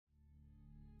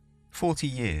40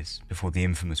 years before the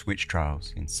infamous witch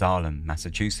trials in Salem,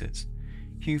 Massachusetts,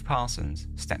 Hugh Parsons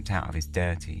stepped out of his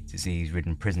dirty,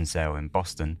 disease-ridden prison cell in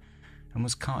Boston and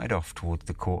was carted off towards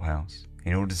the courthouse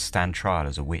in order to stand trial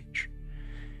as a witch.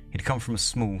 He'd come from a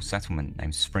small settlement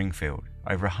named Springfield,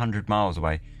 over 100 miles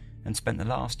away, and spent the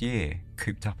last year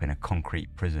cooped up in a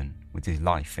concrete prison with his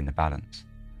life in the balance.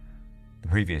 The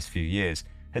previous few years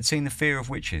had seen the fear of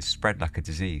witches spread like a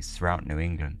disease throughout New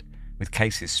England, with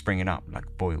cases springing up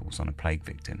like boils on a plague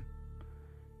victim.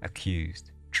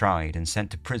 Accused, tried and sent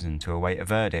to prison to await a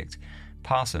verdict,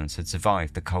 Parsons had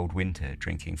survived the cold winter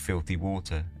drinking filthy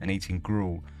water and eating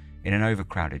gruel in an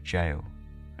overcrowded jail,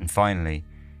 and finally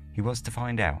he was to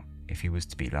find out if he was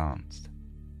to be lanced.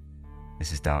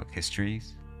 This is Dark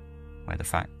Histories, where the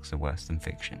facts are worse than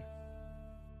fiction.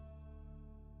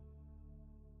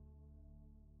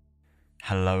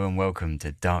 Hello and welcome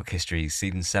to Dark Histories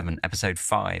Season 7, Episode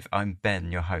 5. I'm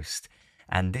Ben, your host,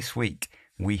 and this week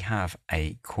we have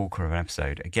a corker of an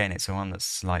episode. Again, it's one that's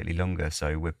slightly longer,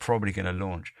 so we're probably going to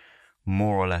launch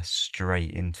more or less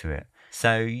straight into it.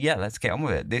 So yeah, let's get on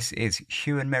with it. This is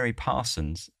Hugh and Mary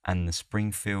Parsons and the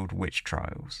Springfield witch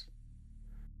trials.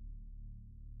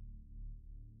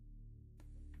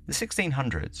 The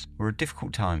 1600s were a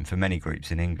difficult time for many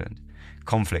groups in England.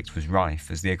 Conflict was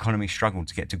rife as the economy struggled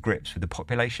to get to grips with a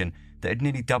population that had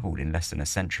nearly doubled in less than a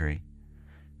century.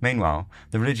 Meanwhile,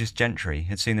 the religious gentry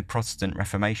had seen the Protestant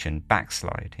Reformation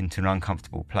backslide into an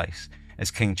uncomfortable place as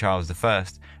King Charles I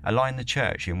aligned the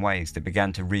church in ways that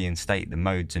began to reinstate the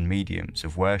modes and mediums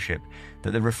of worship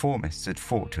that the reformists had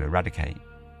fought to eradicate.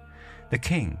 The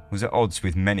king was at odds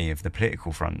with many of the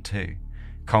political front too,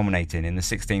 culminating in the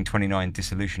 1629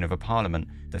 dissolution of a parliament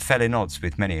that fell in odds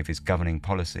with many of his governing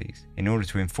policies in order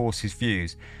to enforce his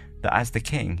views that as the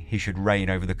king he should reign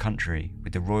over the country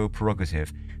with the royal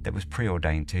prerogative that was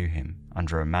preordained to him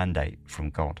under a mandate from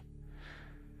God.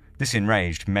 This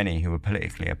enraged many who were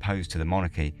politically opposed to the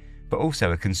monarchy, but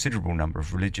also a considerable number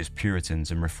of religious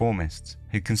Puritans and reformists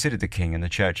who considered the king and the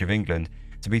Church of England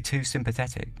to be too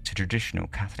sympathetic to traditional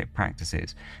Catholic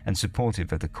practices and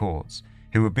supportive of the courts,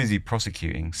 who were busy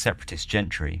prosecuting separatist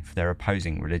gentry for their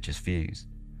opposing religious views.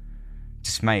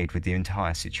 Dismayed with the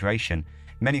entire situation,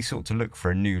 many sought to look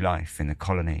for a new life in the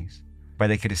colonies, where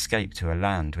they could escape to a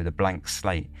land with a blank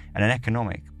slate and an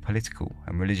economic, political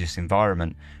and religious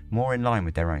environment more in line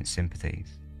with their own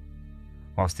sympathies.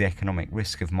 Whilst the economic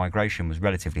risk of migration was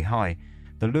relatively high,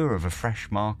 the lure of a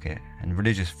fresh market and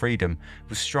religious freedom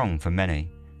was strong for many,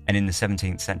 and in the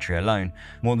 17th century alone,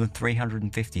 more than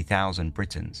 350,000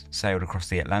 Britons sailed across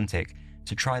the Atlantic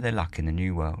to try their luck in the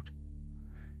New World.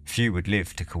 Few would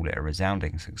live to call it a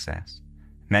resounding success.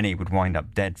 Many would wind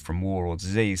up dead from war or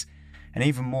disease, and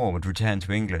even more would return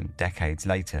to England decades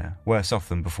later, worse off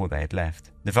than before they had left.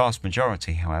 The vast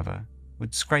majority, however,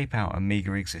 would scrape out a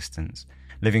meagre existence,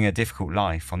 living a difficult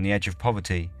life on the edge of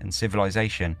poverty and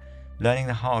civilization, learning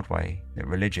the hard way that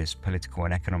religious, political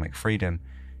and economic freedom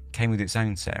came with its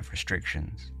own set of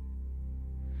restrictions.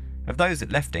 Of those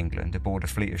that left England aboard a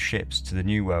fleet of ships to the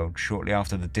New World shortly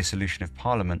after the dissolution of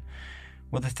Parliament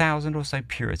were the 1,000 or so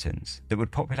Puritans that would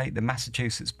populate the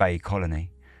Massachusetts Bay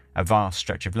Colony, a vast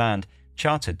stretch of land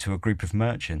chartered to a group of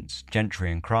merchants,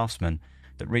 gentry and craftsmen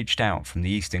that reached out from the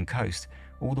eastern coast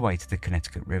all the way to the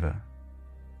Connecticut River.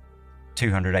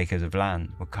 200 acres of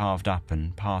land were carved up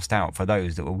and passed out for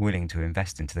those that were willing to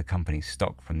invest into the company's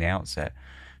stock from the outset,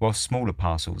 while smaller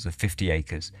parcels of 50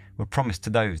 acres were promised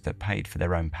to those that paid for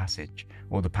their own passage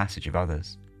or the passage of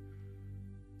others.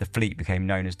 The fleet became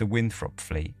known as the Winthrop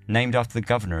Fleet, named after the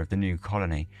governor of the new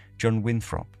colony, John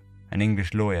Winthrop, an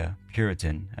English lawyer,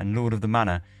 Puritan and lord of the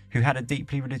manor who had a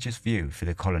deeply religious view for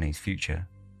the colony's future.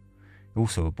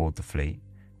 Also aboard the fleet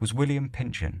was William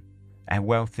Pynchon, a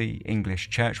wealthy English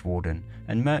churchwarden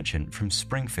and merchant from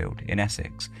Springfield in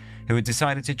Essex, who had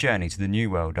decided to journey to the New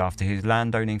World after his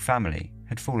landowning family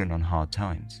had fallen on hard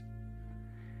times.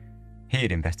 He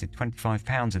had invested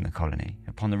 £25 in the colony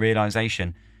upon the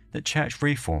realisation that church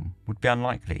reform would be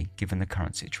unlikely given the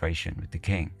current situation with the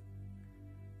king.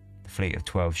 The fleet of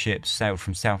 12 ships sailed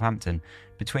from Southampton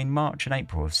between March and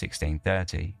April of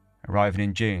 1630, arriving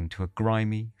in June to a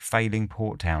grimy, failing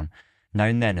port town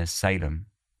known then as Salem.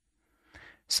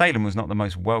 Salem was not the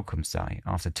most welcome sight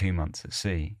after 2 months at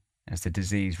sea, as the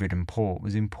disease-ridden port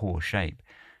was in poor shape,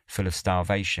 full of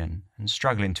starvation and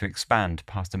struggling to expand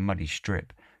past a muddy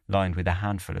strip lined with a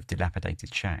handful of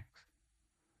dilapidated shacks.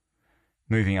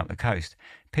 Moving up the coast,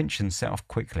 Pynchon set off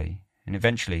quickly and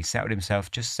eventually settled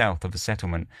himself just south of a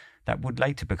settlement that would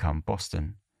later become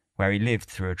Boston, where he lived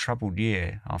through a troubled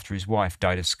year after his wife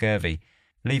died of scurvy,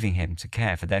 leaving him to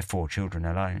care for their 4 children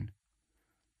alone.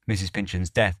 Mrs. Pynchon's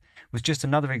death was just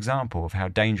another example of how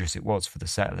dangerous it was for the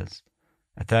settlers.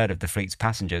 A third of the fleet's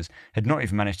passengers had not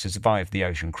even managed to survive the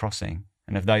ocean crossing,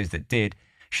 and of those that did,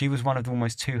 she was one of the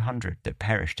almost 200 that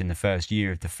perished in the first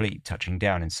year of the fleet touching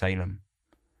down in Salem.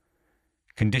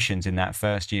 Conditions in that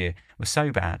first year were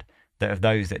so bad that of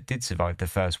those that did survive the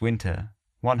first winter,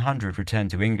 100 returned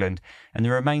to England, and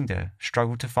the remainder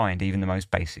struggled to find even the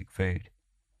most basic food.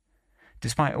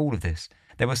 Despite all of this,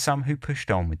 there were some who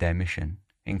pushed on with their mission,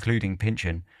 including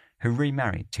Pynchon, who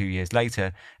remarried 2 years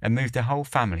later and moved the whole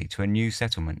family to a new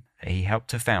settlement that he helped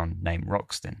to found named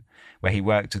Roxton, where he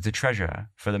worked as a treasurer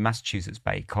for the Massachusetts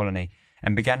Bay Colony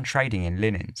and began trading in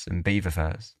linens and beaver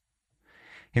furs.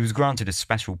 He was granted a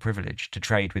special privilege to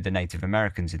trade with the Native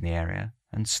Americans in the area,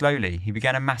 and slowly he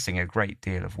began amassing a great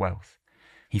deal of wealth.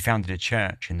 He founded a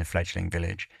church in the fledgling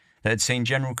village that had seen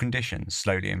general conditions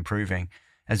slowly improving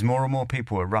as more and more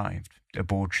people arrived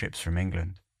aboard ships from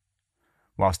England.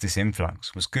 Whilst this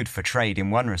influx was good for trade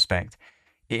in one respect,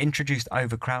 it introduced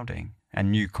overcrowding and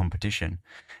new competition,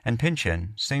 and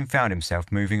Pynchon soon found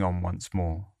himself moving on once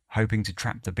more, hoping to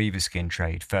trap the beaver skin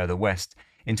trade further west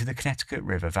into the Connecticut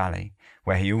River Valley,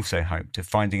 where he also hoped of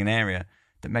finding an area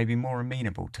that may be more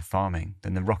amenable to farming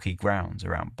than the rocky grounds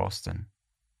around Boston.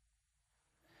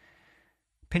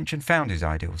 Pynchon found his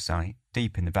ideal site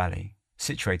deep in the valley,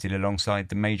 situated alongside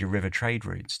the major river trade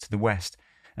routes to the west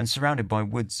and surrounded by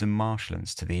woods and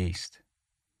marshlands to the east.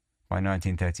 By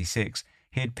 1936,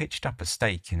 he had pitched up a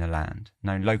stake in the land,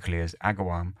 known locally as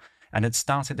Agawam, and had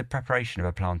started the preparation of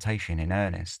a plantation in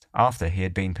earnest after he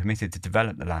had been permitted to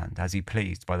develop the land as he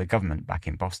pleased by the government back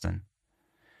in Boston.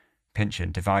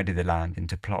 Pynchon divided the land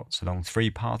into plots along 3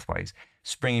 pathways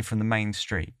springing from the main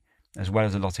street, as well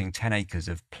as allotting 10 acres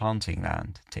of planting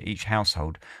land to each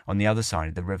household on the other side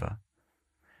of the river.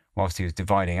 Whilst he was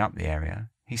dividing up the area,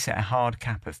 he set a hard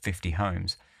cap of 50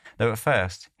 homes, though at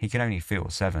first he could only fill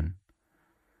 7.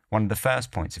 One of the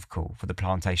first points of call for the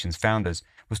plantation's founders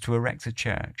was to erect a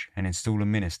church and install a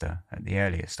minister at the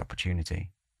earliest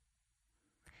opportunity.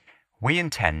 "We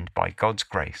intend, by God's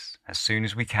grace, as soon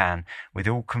as we can, with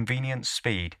all convenient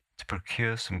speed, to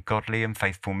procure some godly and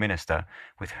faithful minister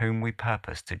with whom we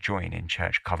purpose to join in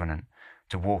church covenant,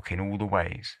 to walk in all the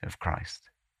ways of Christ."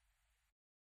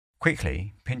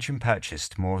 Quickly, Pynchon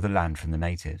purchased more of the land from the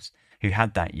natives, who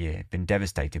had that year been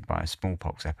devastated by a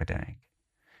smallpox epidemic.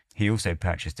 He also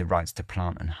purchased the rights to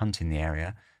plant and hunt in the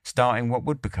area, starting what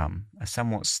would become a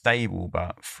somewhat stable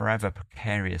but forever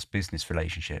precarious business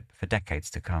relationship for decades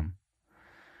to come.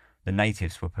 The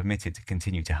natives were permitted to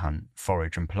continue to hunt,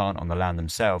 forage and plant on the land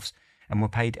themselves, and were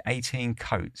paid 18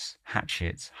 coats,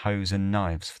 hatchets, hoes and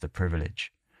knives for the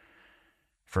privilege.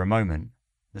 For a moment,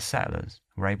 the settlers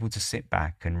were able to sit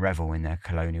back and revel in their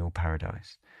colonial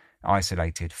paradise,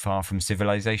 isolated far from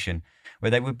civilization,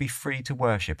 where they would be free to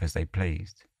worship as they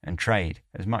pleased and trade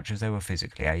as much as they were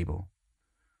physically able.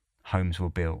 Homes were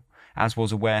built, as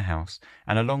was a warehouse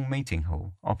and a long meeting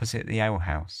hall opposite the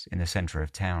alehouse in the centre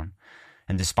of town,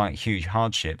 and despite huge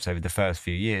hardships over the first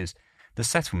few years, the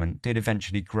settlement did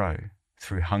eventually grow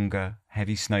through hunger,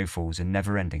 heavy snowfalls and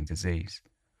never-ending disease.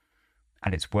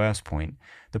 At its worst point,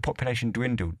 the population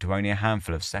dwindled to only a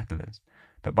handful of settlers,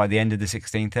 but by the end of the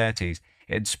 1630s,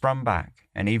 it had sprung back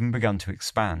and even begun to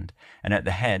expand, and at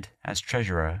the head, as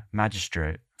treasurer,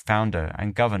 magistrate, founder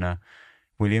and governor,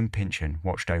 William Pynchon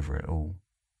watched over it all.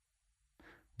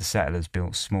 The settlers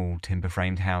built small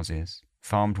timber-framed houses,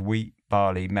 farmed wheat,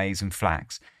 barley, maize and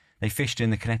flax. They fished in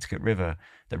the Connecticut River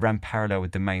that ran parallel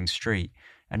with the main street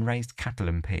and raised cattle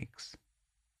and pigs.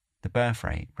 The birth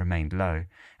rate remained low,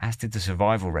 as did the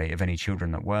survival rate of any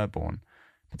children that were born,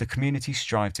 but the community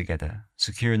strived together,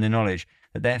 secure in the knowledge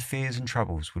that their fears and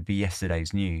troubles would be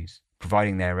yesterday's news,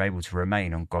 providing they were able to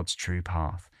remain on God's true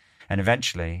path. And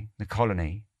eventually, the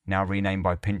colony, now renamed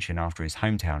by Pynchon after his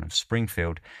hometown of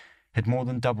Springfield, had more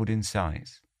than doubled in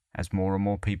size, as more and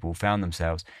more people found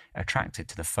themselves attracted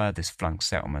to the furthest flung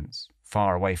settlements,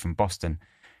 far away from Boston,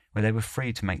 where they were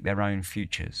free to make their own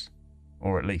futures,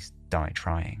 or at least die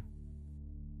trying.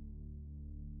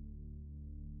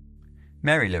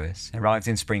 Mary Lewis arrived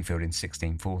in Springfield in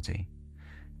 1640.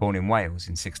 Born in Wales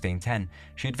in 1610,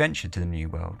 she had ventured to the New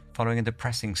World following a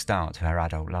depressing start to her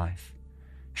adult life.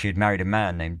 She had married a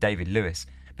man named David Lewis,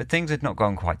 but things had not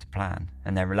gone quite to plan,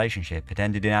 and their relationship had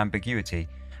ended in ambiguity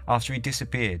after he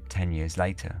disappeared 10 years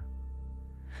later.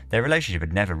 Their relationship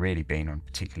had never really been on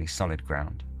particularly solid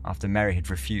ground, after Mary had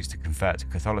refused to convert to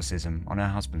Catholicism on her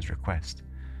husband's request.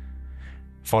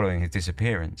 Following his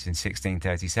disappearance in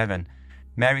 1637,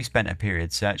 Mary spent a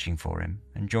period searching for him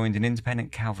and joined an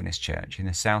independent Calvinist church in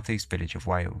the southeast village of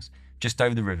Wales, just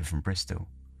over the river from Bristol.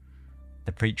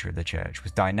 The preacher of the church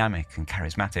was dynamic and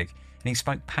charismatic, and he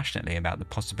spoke passionately about the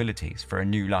possibilities for a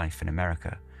new life in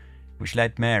America, which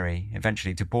led Mary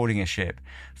eventually to boarding a ship,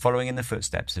 following in the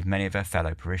footsteps of many of her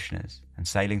fellow parishioners, and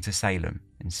sailing to Salem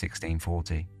in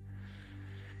 1640.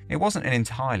 It wasn't an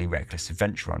entirely reckless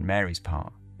adventure on Mary's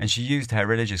part, and she used her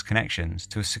religious connections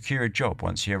to secure a job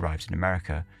once she arrived in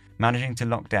America, managing to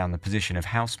lock down the position of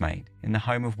housemaid in the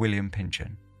home of William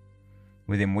Pynchon.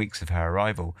 Within weeks of her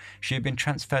arrival, she had been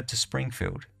transferred to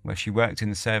Springfield, where she worked in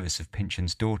the service of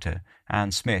Pynchon's daughter,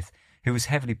 Anne Smith, who was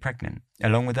heavily pregnant,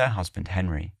 along with her husband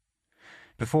Henry.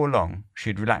 Before long, she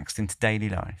had relaxed into daily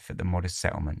life at the modest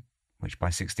settlement, which by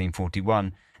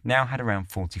 1641 now had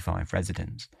around 45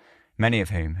 residents, many of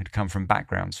whom had come from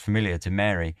backgrounds familiar to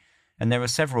Mary, and there were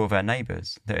several of her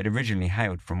neighbours that had originally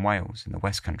hailed from Wales in the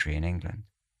West Country in England.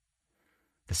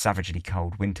 The savagely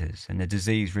cold winters and the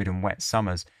disease-ridden wet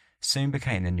summers soon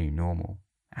became the new normal,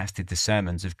 as did the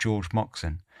sermons of George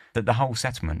Moxon that the whole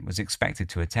settlement was expected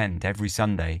to attend every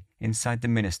Sunday inside the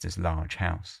minister's large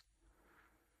house.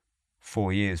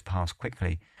 4 years passed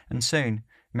quickly, and soon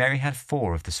Mary had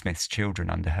 4 of the Smiths' children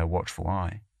under her watchful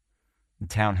eye. The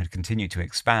town had continued to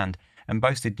expand and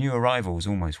boasted new arrivals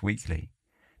almost weekly,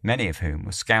 many of whom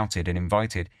were scouted and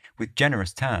invited with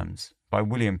generous terms by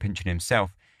William Pynchon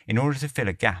himself in order to fill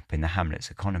a gap in the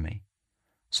hamlet's economy.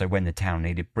 So when the town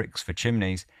needed bricks for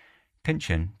chimneys,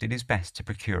 Pynchon did his best to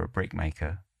procure a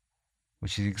brickmaker,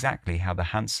 which is exactly how the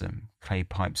handsome,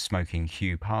 clay-pipe-smoking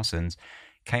Hugh Parsons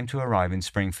came to arrive in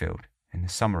Springfield in the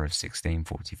summer of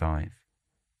 1645.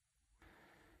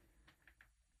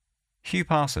 Hugh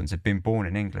Parsons had been born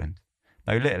in England,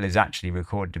 though little is actually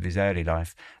recorded of his early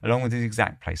life, along with his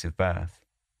exact place of birth.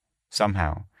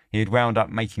 Somehow, he had wound up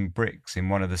making bricks in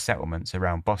one of the settlements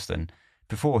around Boston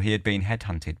before he had been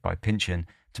headhunted by Pynchon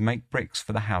to make bricks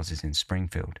for the houses in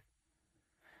Springfield.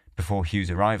 Before Hugh's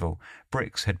arrival,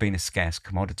 bricks had been a scarce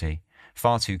commodity,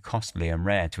 far too costly and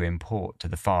rare to import to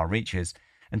the far reaches,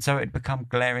 and so it had become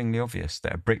glaringly obvious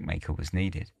that a brickmaker was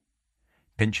needed.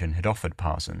 Pynchon had offered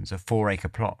Parsons a 4-acre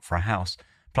plot for a house,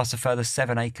 plus a further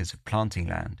 7 acres of planting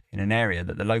land in an area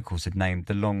that the locals had named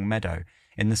the Long Meadow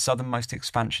in the southernmost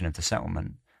expansion of the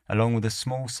settlement, along with a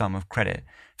small sum of credit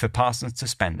for Parsons to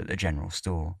spend at the general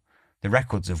store, the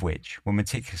records of which were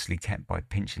meticulously kept by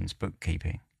Pynchon's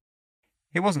bookkeeping.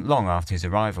 It wasn't long after his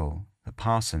arrival that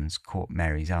Parsons caught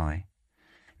Mary's eye.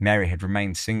 Mary had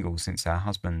remained single since her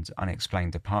husband's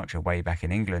unexplained departure way back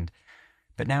in England,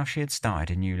 but now she had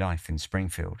started a new life in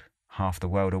Springfield, half the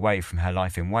world away from her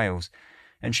life in Wales,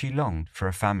 and she longed for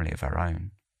a family of her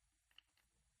own.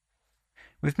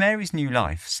 With Mary's new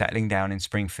life settling down in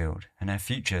Springfield and her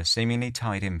future seemingly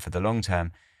tied in for the long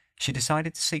term, she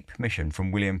decided to seek permission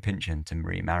from William Pynchon to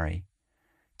remarry.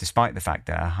 Despite the fact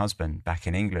that her husband back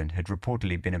in England had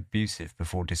reportedly been abusive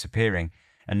before disappearing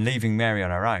and leaving Mary on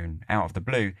her own, out of the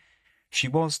blue, she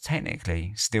was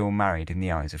technically still married in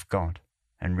the eyes of God,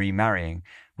 and remarrying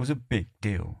was a big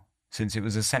deal, since it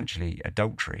was essentially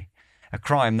adultery, a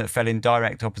crime that fell in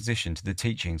direct opposition to the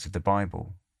teachings of the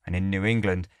Bible, and in New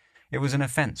England, it was an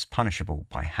offence punishable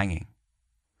by hanging.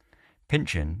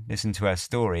 Pynchon listened to her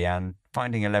story and,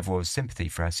 finding a level of sympathy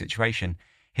for her situation,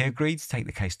 he agreed to take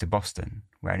the case to Boston,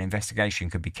 where an investigation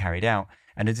could be carried out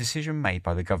and a decision made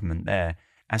by the government there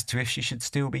as to if she should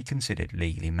still be considered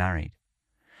legally married.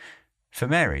 For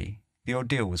Mary, the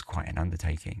ordeal was quite an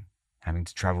undertaking, having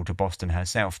to travel to Boston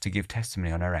herself to give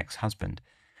testimony on her ex-husband,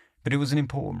 but it was an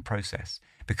important process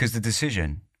because the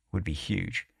decision would be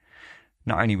huge.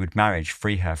 Not only would marriage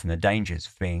free her from the dangers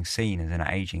of being seen as an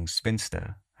ageing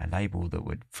spinster, a label that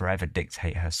would forever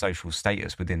dictate her social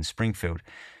status within Springfield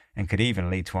and could even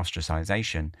lead to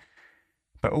ostracisation,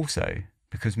 but also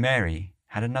because Mary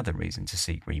had another reason to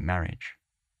seek remarriage.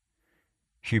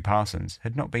 Hugh Parsons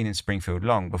had not been in Springfield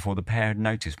long before the pair had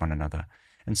noticed one another,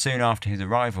 and soon after his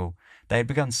arrival they had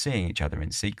begun seeing each other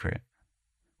in secret.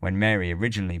 When Mary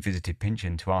originally visited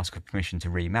Pynchon to ask for permission to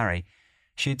remarry,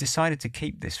 she had decided to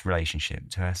keep this relationship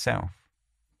to herself,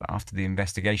 but after the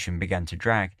investigation began to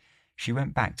drag, she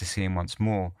went back to see him once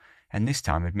more, and this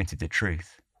time admitted the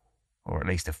truth, or at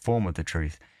least a form of the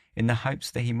truth, in the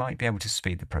hopes that he might be able to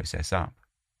speed the process up.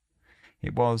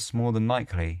 It was more than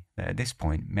likely that at this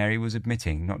point Mary was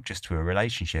admitting not just to a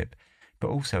relationship, but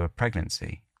also a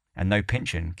pregnancy, and though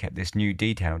Pynchon kept this new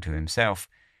detail to himself,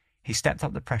 he stepped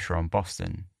up the pressure on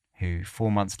Boston, who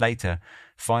 4 months later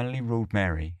finally ruled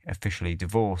Mary officially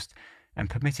divorced and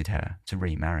permitted her to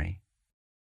remarry.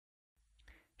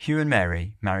 Hugh and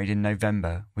Mary married in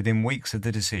November within weeks of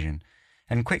the decision,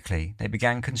 and quickly they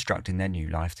began constructing their new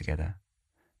life together.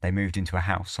 They moved into a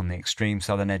house on the extreme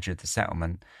southern edge of the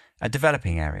settlement, a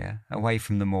developing area away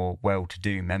from the more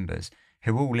well-to-do members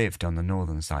who all lived on the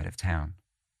northern side of town.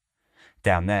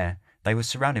 Down there, they were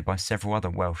surrounded by several other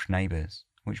Welsh neighbours,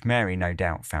 which Mary no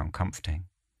doubt found comforting.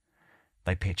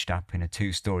 They pitched up in a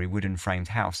 2-storey wooden-framed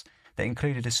house that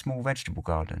included a small vegetable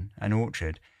garden, an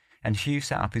orchard, and Hugh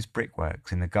set up his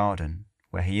brickworks in the garden,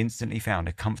 where he instantly found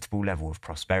a comfortable level of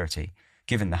prosperity,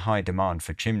 given the high demand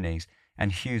for chimneys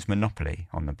and Hugh's monopoly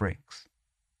on the bricks.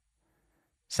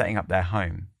 Setting up their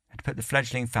home had put the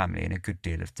fledgling family in a good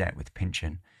deal of debt with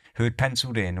Pynchon, who had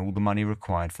pencilled in all the money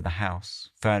required for the house,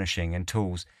 furnishing and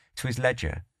tools to his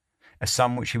ledger, a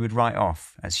sum which he would write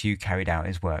off as Hugh carried out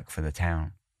his work for the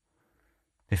town.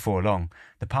 Before long,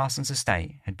 the Parsons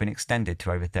estate had been extended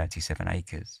to over 37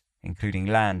 acres, including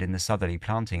land in the southerly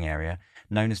planting area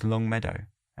known as Long Meadow,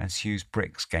 as Hugh's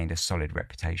bricks gained a solid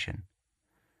reputation.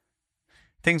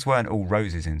 Things weren't all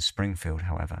roses in Springfield,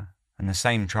 however, and the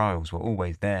same trials were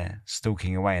always there,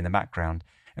 stalking away in the background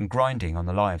and grinding on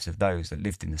the lives of those that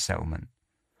lived in the settlement.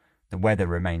 The weather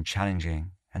remained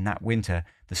challenging, and that winter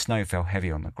the snow fell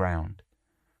heavy on the ground.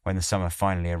 When the summer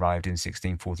finally arrived in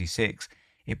 1646,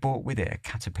 it brought with it a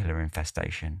caterpillar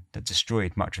infestation that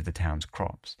destroyed much of the town's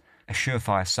crops, a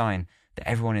surefire sign that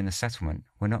everyone in the settlement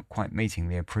were not quite meeting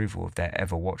the approval of their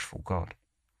ever-watchful God.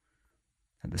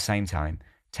 At the same time,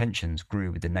 tensions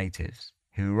grew with the natives,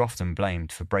 who were often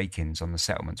blamed for break-ins on the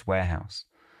settlement's warehouse.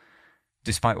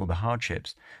 Despite all the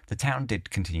hardships, the town did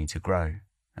continue to grow,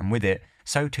 and with it,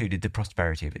 so too did the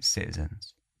prosperity of its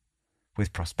citizens.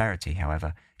 With prosperity,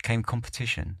 however, came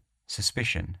competition,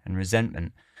 suspicion, and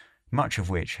resentment, much of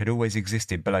which had always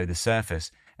existed below the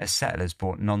surface as settlers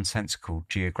brought nonsensical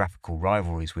geographical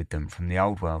rivalries with them from the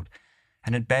Old World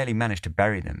and had barely managed to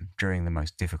bury them during the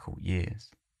most difficult years.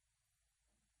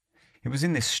 It was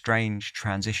in this strange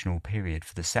transitional period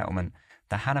for the settlement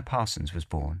that Hannah Parsons was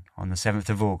born on the 7th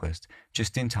of August,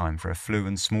 just in time for a flu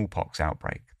and smallpox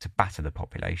outbreak to batter the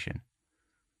population.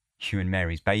 Hugh and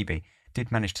Mary's baby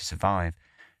did manage to survive,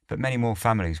 but many more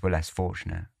families were less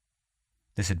fortunate.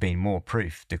 This had been more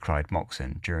proof, decried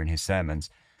Moxon during his sermons,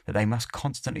 that they must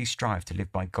constantly strive to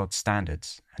live by God's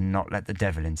standards and not let the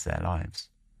devil into their lives.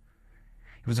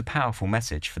 It was a powerful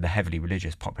message for the heavily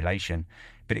religious population,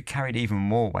 but it carried even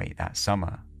more weight that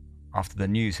summer, after the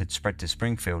news had spread to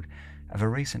Springfield of a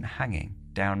recent hanging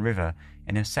downriver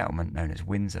in a settlement known as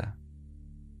Windsor.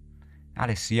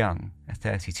 Alice Young, a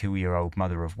 32-year-old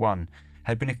mother of one,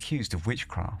 had been accused of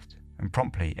witchcraft and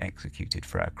promptly executed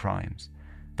for her crimes,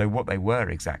 though what they were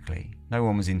exactly, no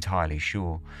one was entirely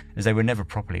sure, as they were never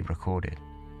properly recorded.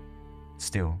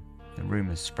 Still, the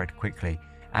rumours spread quickly,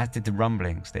 as did the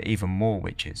rumblings that even more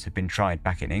witches had been tried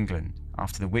back in England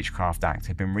after the Witchcraft Act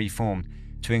had been reformed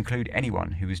to include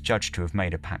anyone who was judged to have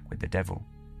made a pact with the devil.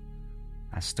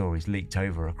 As stories leaked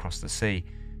over across the sea,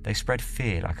 they spread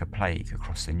fear like a plague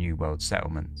across the New World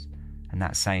settlements, and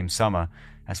that same summer,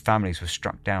 as families were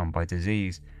struck down by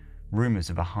disease, rumours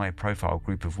of a high-profile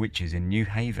group of witches in New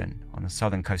Haven on the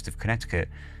southern coast of Connecticut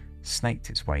snaked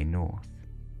its way north.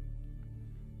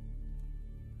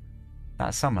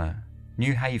 That summer,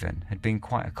 New Haven had been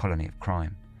quite a colony of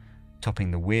crime.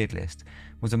 Topping the weird list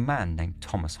was a man named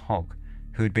Thomas Hogg,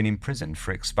 who had been imprisoned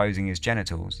for exposing his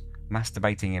genitals,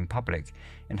 masturbating in public,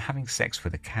 and having sex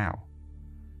with a cow.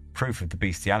 Proof of the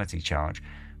bestiality charge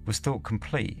was thought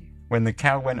complete when the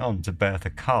cow went on to birth a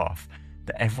calf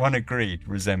that everyone agreed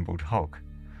resembled Hogg.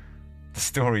 The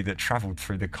story that travelled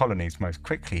through the colonies most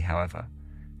quickly, however,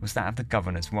 was that of the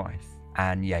governor's wife,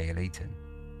 Anne Yale Eaton.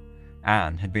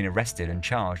 Anne had been arrested and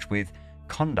charged with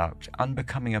conduct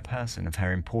unbecoming a person of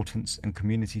her importance and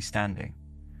community standing,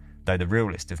 though the real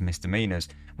list of misdemeanours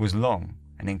was long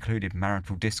and included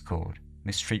marital discord,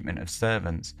 mistreatment of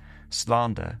servants,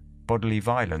 slander, bodily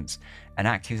violence, and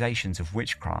accusations of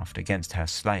witchcraft against her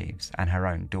slaves and her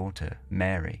own daughter,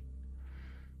 Mary.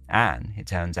 Anne, it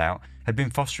turns out, had been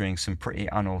fostering some pretty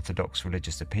unorthodox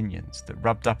religious opinions that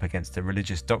rubbed up against the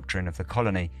religious doctrine of the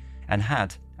colony and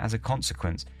had, as a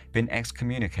consequence, been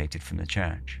excommunicated from the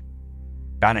church.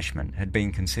 Banishment had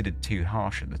been considered too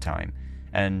harsh at the time,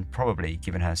 and probably,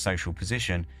 given her social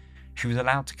position, she was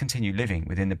allowed to continue living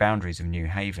within the boundaries of New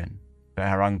Haven, but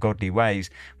her ungodly ways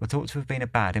were thought to have been a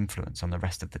bad influence on the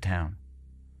rest of the town.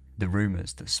 The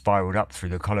rumours that spiralled up through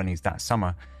the colonies that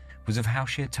summer was of how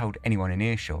she had told anyone in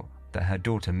earshot that her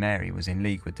daughter Mary was in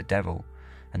league with the devil,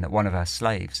 and that one of her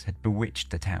slaves had bewitched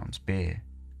the town's beer.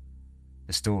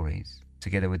 The stories,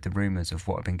 together with the rumours of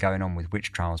what had been going on with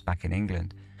witch trials back in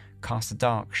England, cast a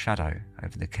dark shadow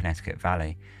over the Connecticut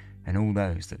Valley and all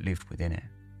those that lived within it.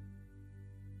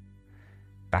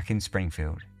 Back in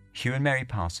Springfield, Hugh and Mary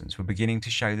Parsons were beginning to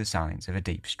show the signs of a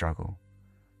deep struggle.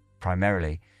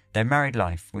 Primarily, their married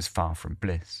life was far from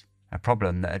bliss, a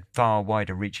problem that had far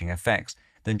wider-reaching effects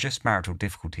than just marital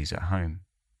difficulties at home.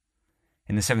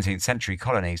 In the 17th century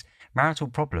colonies, marital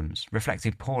problems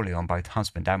reflected poorly on both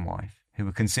husband and wife, who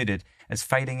were considered as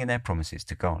failing in their promises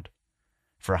to God.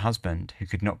 For a husband who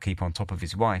could not keep on top of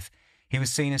his wife, he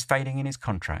was seen as failing in his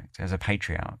contract as a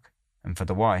patriarch, and for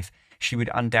the wife, she would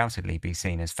undoubtedly be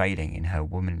seen as failing in her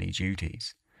womanly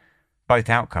duties. Both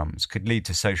outcomes could lead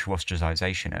to social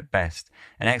ostracization at best,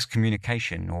 and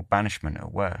excommunication or banishment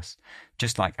at worst,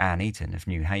 just like Anne Eaton of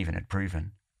New Haven had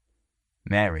proven.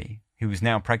 Mary, who was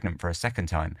now pregnant for a second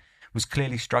time, was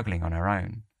clearly struggling on her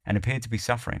own, and appeared to be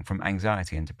suffering from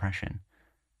anxiety and depression.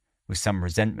 With some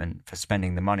resentment for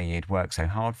spending the money he had worked so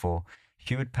hard for,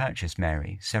 Hugh had purchased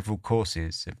Mary several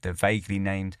courses of the vaguely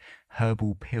named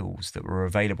herbal pills that were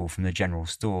available from the general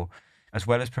store, as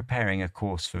well as preparing a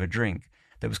course for a drink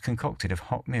that was concocted of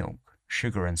hot milk,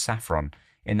 sugar and saffron,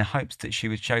 in the hopes that she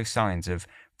would show signs of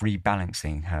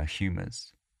rebalancing her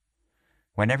humours.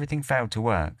 When everything failed to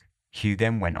work, Hugh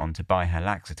then went on to buy her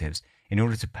laxatives in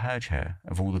order to purge her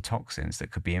of all the toxins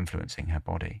that could be influencing her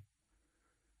body.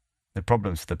 The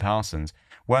problems for the Parsons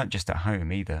weren't just at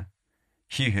home either.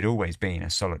 Hugh had always been a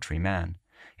solitary man.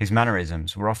 His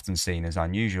mannerisms were often seen as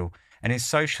unusual, and his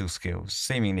social skills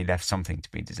seemingly left something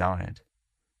to be desired.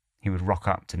 He would rock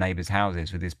up to neighbours'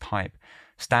 houses with his pipe,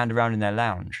 stand around in their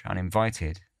lounge,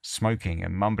 uninvited, smoking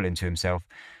and mumbling to himself,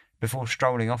 before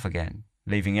strolling off again,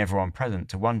 leaving everyone present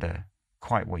to wonder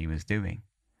quite what he was doing.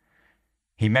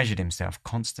 He measured himself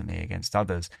constantly against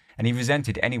others, and he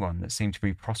resented anyone that seemed to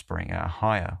be prospering at a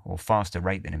higher or faster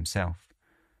rate than himself.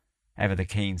 Ever the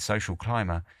keen social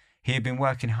climber, he had been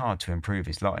working hard to improve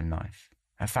his lot in life,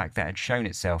 a fact that had shown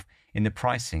itself in the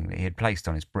pricing that he had placed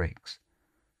on his bricks.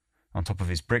 On top of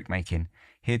his brickmaking,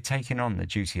 he had taken on the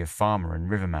duty of farmer and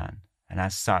riverman, and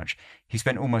as such, he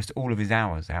spent almost all of his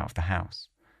hours out of the house,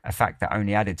 a fact that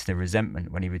only added to the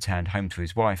resentment when he returned home to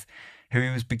his wife, who he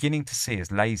was beginning to see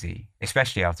as lazy,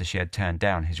 especially after she had turned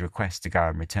down his request to go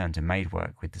and return to maid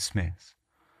work with the Smiths.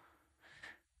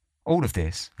 All of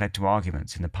this led to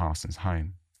arguments in the Parsons'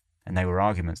 home, and they were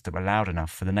arguments that were loud enough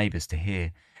for the neighbours to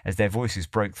hear as their voices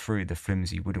broke through the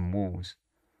flimsy wooden walls.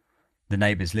 The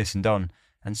neighbours listened on,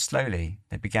 and slowly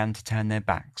they began to turn their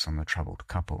backs on the troubled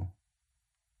couple.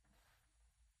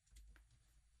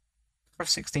 Of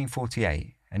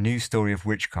 1648, a new story of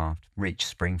witchcraft reached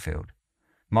Springfield.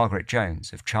 Margaret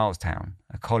Jones of Charlestown,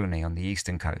 a colony on the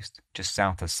eastern coast, just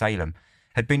south of Salem,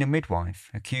 had been a midwife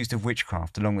accused of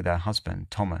witchcraft along with her husband,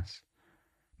 Thomas.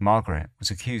 Margaret was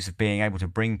accused of being able to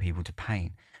bring people to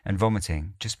pain and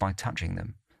vomiting just by touching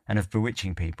them, and of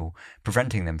bewitching people,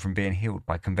 preventing them from being healed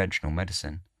by conventional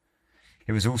medicine.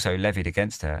 It was also levied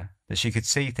against her that she could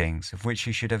see things of which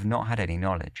she should have not had any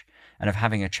knowledge, and of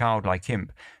having a childlike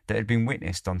imp that had been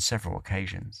witnessed on several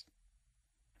occasions.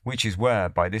 Witches were,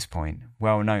 by this point,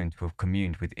 well known to have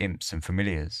communed with imps and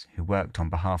familiars who worked on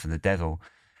behalf of the devil,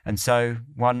 and so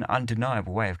one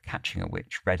undeniable way of catching a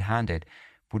witch red-handed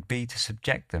would be to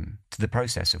subject them to the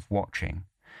process of watching,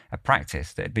 a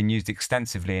practice that had been used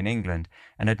extensively in England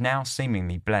and had now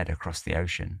seemingly bled across the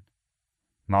ocean.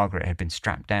 Margaret had been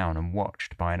strapped down and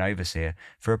watched by an overseer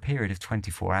for a period of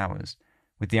 24 hours,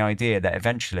 with the idea that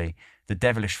eventually the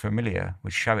devilish familiar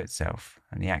would show itself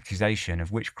and the accusation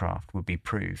of witchcraft would be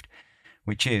proved,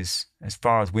 which is, as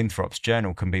far as Winthrop's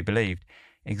journal can be believed,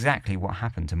 exactly what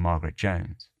happened to Margaret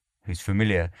Jones, whose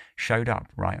familiar showed up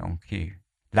right on cue,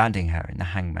 landing her in the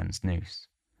hangman's noose.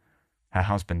 Her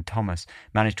husband Thomas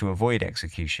managed to avoid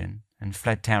execution and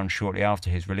fled town shortly after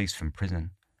his release from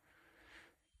prison.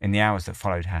 In the hours that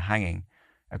followed her hanging,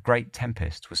 a great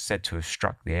tempest was said to have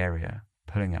struck the area,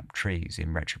 pulling up trees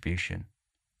in retribution.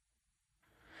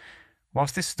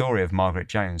 Whilst this story of Margaret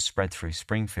Jones spread through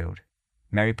Springfield,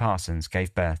 Mary Parsons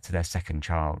gave birth to their second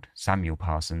child, Samuel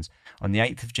Parsons, on the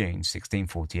 8th of June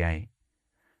 1648.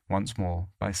 Once more,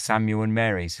 both Samuel and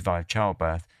Mary survived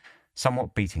childbirth,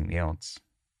 somewhat beating the odds.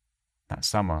 That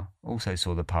summer also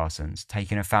saw the Parsons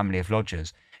take in a family of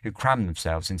lodgers who crammed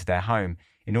themselves into their home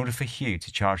in order for Hugh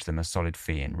to charge them a solid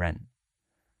fee in rent.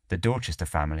 The Dorchester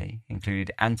family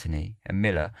included Anthony, a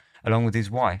miller, along with his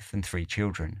wife and 3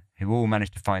 children, who all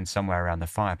managed to find somewhere around the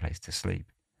fireplace to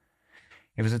sleep.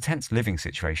 It was a tense living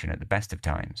situation at the best of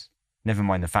times, never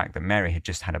mind the fact that Mary had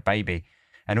just had a baby,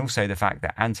 and also the fact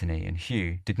that Anthony and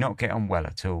Hugh did not get on well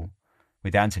at all,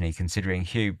 with Anthony considering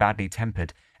Hugh badly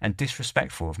tempered and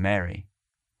disrespectful of Mary.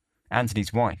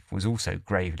 Anthony's wife was also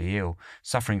gravely ill,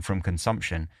 suffering from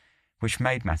consumption, which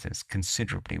made matters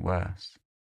considerably worse.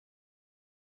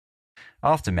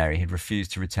 After Mary had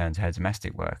refused to return to her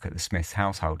domestic work at the Smiths'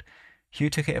 household, Hugh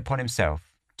took it upon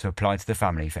himself to apply to the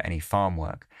family for any farm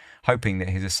work, hoping that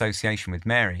his association with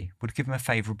Mary would give him a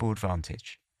favourable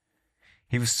advantage.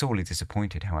 He was sorely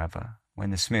disappointed, however,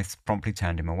 when the Smiths promptly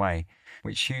turned him away,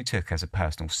 which Hugh took as a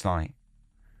personal slight.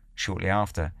 Shortly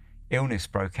after, illness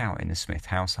broke out in the Smith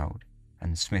household,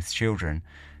 and the Smith children,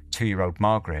 2-year-old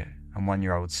Margaret and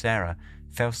 1-year-old Sarah,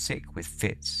 fell sick with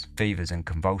fits, fevers and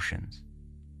convulsions.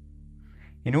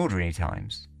 In ordinary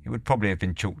times, it would probably have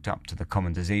been chalked up to the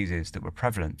common diseases that were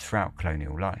prevalent throughout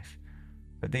colonial life,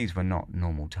 but these were not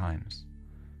normal times.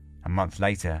 A month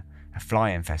later, a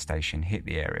fly infestation hit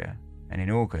the area, and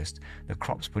in August, the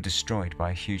crops were destroyed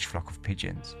by a huge flock of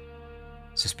pigeons.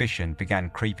 Suspicion began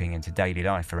creeping into daily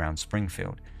life around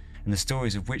Springfield, and the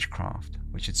stories of witchcraft,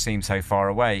 which had seemed so far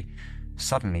away,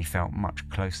 suddenly felt much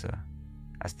closer,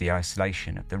 as the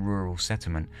isolation of the rural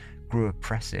settlement grew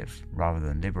oppressive rather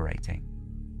than liberating.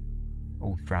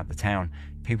 All throughout the town,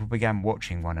 people began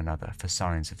watching one another for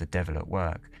signs of the devil at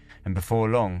work, and before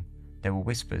long, there were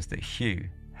whispers that Hugh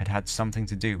had had something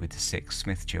to do with the 6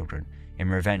 Smith children in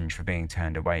revenge for being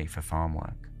turned away for farm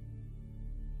work.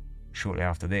 Shortly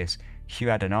after this, Hugh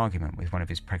had an argument with one of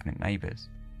his pregnant neighbours,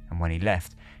 and when he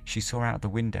left, she saw out the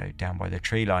window down by the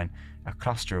tree line a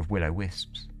cluster of willow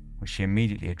wisps, which she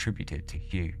immediately attributed to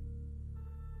Hugh.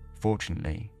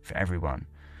 Fortunately for everyone,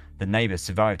 the neighbour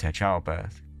survived her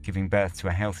childbirth, giving birth to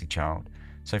a healthy child,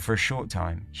 so for a short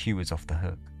time Hugh was off the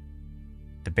hook.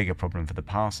 The bigger problem for the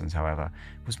Parsons, however,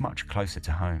 was much closer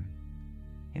to home.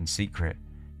 In secret,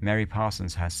 Mary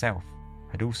Parsons herself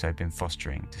had also been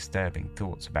fostering disturbing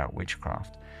thoughts about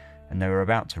witchcraft, and they were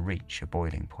about to reach a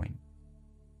boiling point.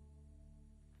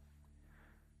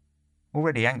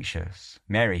 Already anxious,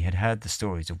 Mary had heard the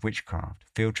stories of witchcraft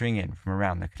filtering in from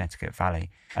around the Connecticut Valley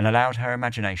and allowed her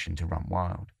imagination to run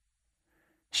wild.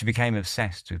 She became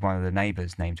obsessed with one of the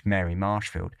neighbours named Mary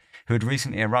Marshfield, who had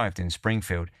recently arrived in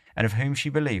Springfield and of whom she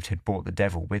believed had brought the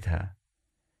devil with her.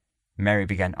 Mary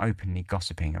began openly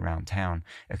gossiping around town,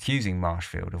 accusing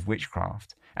Marshfield of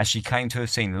witchcraft, as she claimed to have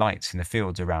seen lights in the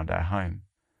fields around her home.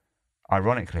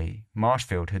 Ironically,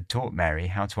 Marshfield had taught Mary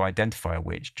how to identify a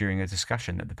witch during a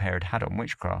discussion that the pair had had on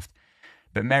witchcraft,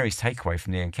 but Mary's takeaway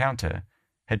from the encounter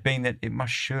had been that it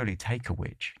must surely take a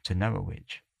witch to know a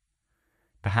witch.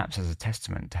 Perhaps as a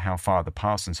testament to how far the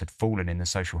Parsons had fallen in the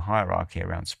social hierarchy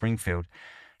around Springfield,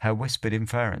 her whispered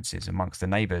inferences amongst the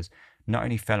neighbours not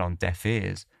only fell on deaf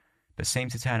ears, but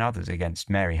seemed to turn others against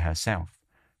Mary herself,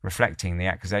 reflecting the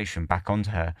accusation back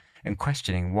onto her and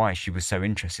questioning why she was so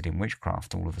interested in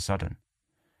witchcraft all of a sudden.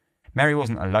 Mary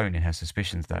wasn't alone in her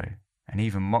suspicions though, and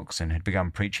even Moxon had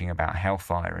begun preaching about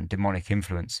hellfire and demonic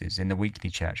influences in the weekly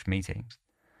church meetings.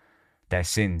 Their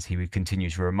sins, he would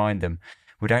continue to remind them,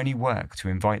 would only work to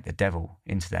invite the devil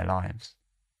into their lives.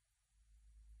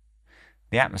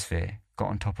 The atmosphere got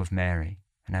on top of Mary,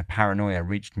 and her paranoia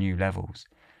reached new levels.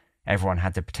 Everyone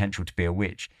had the potential to be a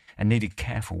witch and needed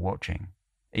careful watching,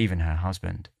 even her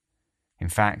husband. In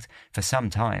fact, for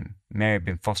some time, Mary had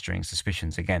been fostering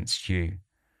suspicions against Hugh.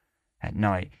 At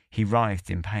night, he writhed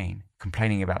in pain,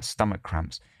 complaining about stomach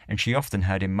cramps, and she often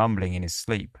heard him mumbling in his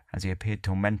sleep as he appeared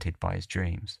tormented by his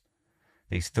dreams.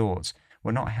 These thoughts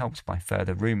were not helped by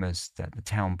further rumours that the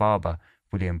town barber,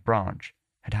 William Branch,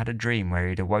 had had a dream where he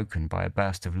had awoken by a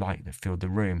burst of light that filled the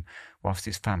room whilst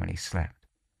his family slept.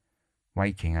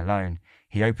 Waking alone,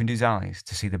 he opened his eyes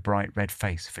to see the bright red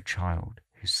face of a child,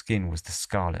 whose skin was the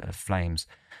scarlet of flames,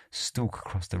 stalk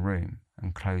across the room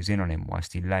and close in on him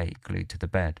whilst he lay glued to the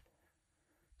bed.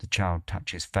 The child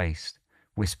touched his face,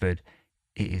 whispered,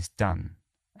 "It is done,"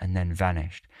 and then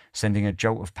vanished, sending a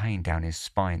jolt of pain down his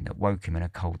spine that woke him in a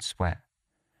cold sweat.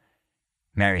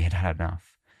 Mary had had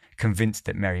enough. Convinced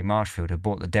that Mary Marshfield had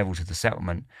brought the devil to the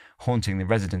settlement, haunting the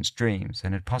residents' dreams,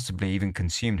 and had possibly even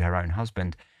consumed her own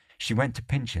husband, she went to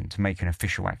Pynchon to make an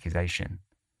official accusation.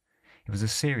 It was a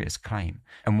serious claim,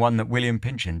 and one that William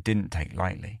Pynchon didn't take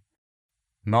lightly.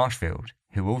 Marshfield,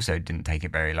 who also didn't take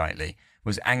it very lightly,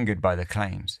 was angered by the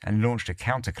claims and launched a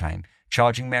counterclaim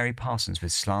charging Mary Parsons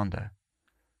with slander.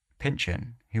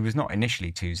 Pynchon, who was not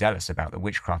initially too zealous about the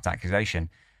witchcraft accusation,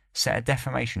 set a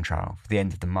defamation trial for the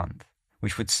end of the month,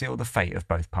 which would seal the fate of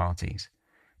both parties.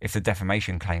 If the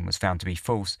defamation claim was found to be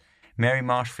false, Mary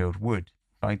Marshfield would,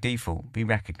 by default, be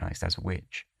recognised as a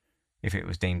witch. If it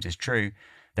was deemed as true,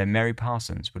 then Mary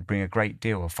Parsons would bring a great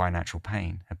deal of financial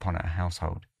pain upon her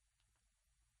household.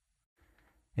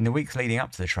 In the weeks leading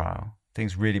up to the trial,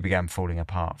 things really began falling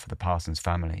apart for the Parsons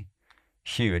family.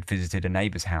 Hugh had visited a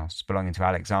neighbour's house belonging to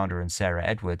Alexander and Sarah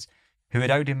Edwards, who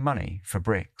had owed him money for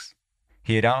bricks.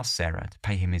 He had asked Sarah to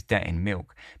pay him his debt in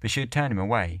milk, but she had turned him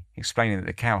away, explaining that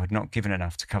the cow had not given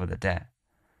enough to cover the debt.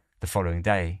 The following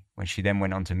day, when she then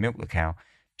went on to milk the cow,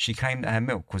 She claimed that her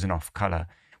milk was an off colour,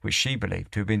 which she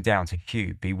believed to have been down to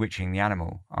Hugh bewitching the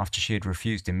animal after she had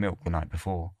refused him milk the night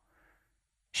before.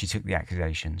 She took the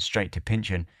accusation straight to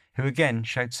Pynchon, who again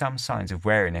showed some signs of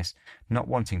wariness, not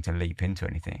wanting to leap into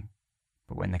anything.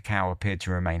 But when the cow appeared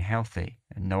to remain healthy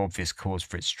and no obvious cause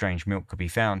for its strange milk could be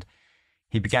found,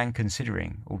 he began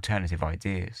considering alternative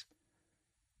ideas.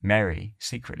 Mary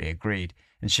secretly agreed,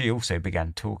 and she also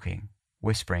began talking,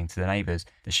 whispering to the neighbours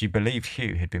that she believed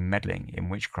Hugh had been meddling in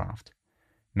witchcraft.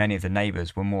 Many of the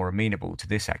neighbours were more amenable to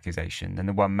this accusation than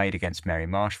the one made against Mary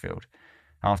Marshfield.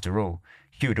 After all,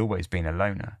 Hugh had always been a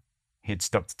loner. He had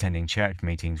stopped attending church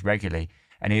meetings regularly,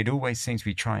 and he had always seemed to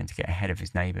be trying to get ahead of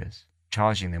his neighbours,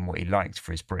 charging them what he liked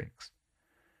for his bricks.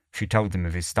 She told them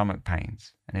of his stomach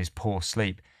pains and his poor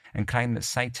sleep, and claimed that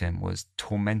Satan was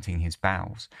tormenting his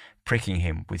bowels, pricking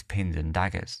him with pins and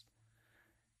daggers.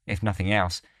 If nothing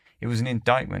else, it was an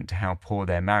indictment to how poor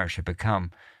their marriage had become,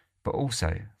 but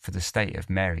also for the state of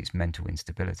Mary's mental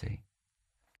instability.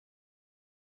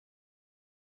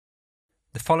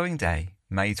 The following day,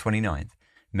 May 29th,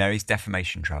 Mary's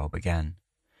defamation trial began.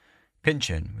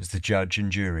 Pynchon was the judge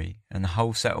and jury, and the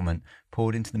whole settlement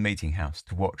poured into the meeting house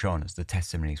to watch on as the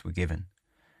testimonies were given.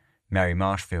 Mary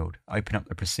Marshfield opened up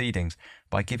the proceedings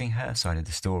by giving her side of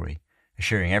the story,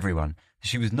 assuring everyone that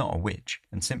she was not a witch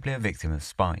and simply a victim of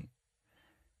spite.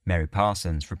 Mary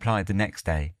Parsons replied the next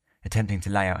day, attempting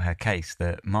to lay out her case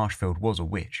that Marshfield was a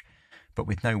witch, but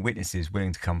with no witnesses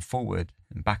willing to come forward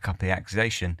and back up the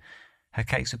accusation, her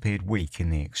case appeared weak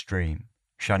in the extreme,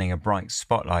 shining a bright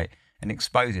spotlight and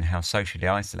exposing how socially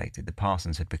isolated the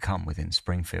Parsons had become within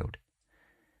Springfield.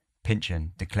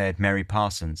 Pynchon declared Mary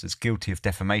Parsons as guilty of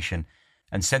defamation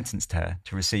and sentenced her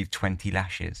to receive 20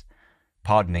 lashes,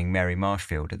 pardoning Mary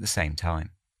Marshfield at the same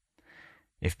time.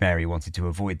 If Mary wanted to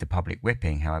avoid the public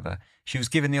whipping, however, she was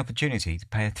given the opportunity to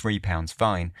pay a £3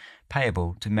 fine,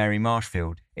 payable to Mary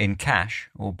Marshfield in cash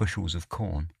or bushels of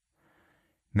corn.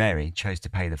 Mary chose to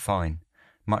pay the fine,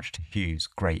 much to Hugh's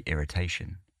great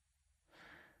irritation.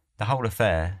 The whole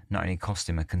affair not only cost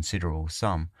him a considerable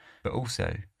sum, but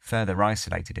also further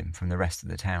isolated him from the rest of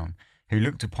the town, who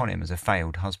looked upon him as a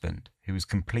failed husband who was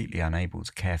completely unable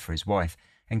to care for his wife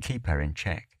and keep her in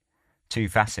check, two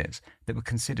facets that were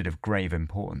considered of grave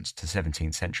importance to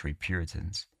 17th century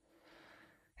Puritans.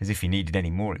 As if he needed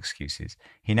any more excuses,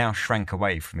 he now shrank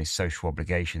away from his social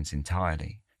obligations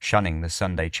entirely, shunning the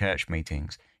Sunday church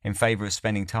meetings in favour of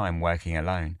spending time working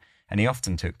alone, and he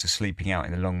often took to sleeping out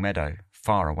in the long meadow,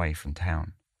 far away from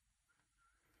town.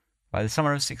 By the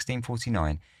summer of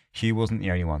 1649, Hugh wasn't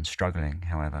the only one struggling,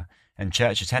 however, and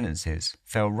church attendances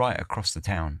fell right across the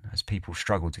town as people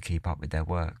struggled to keep up with their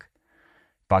work.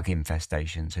 Bug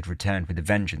infestations had returned with a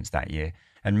vengeance that year,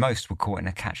 and most were caught in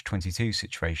a catch-22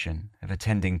 situation of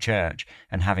attending church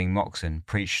and having Moxon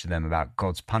preach to them about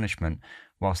God's punishment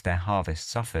whilst their harvest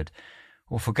suffered,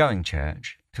 or forgoing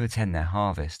church to attend their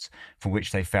harvests, for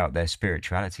which they felt their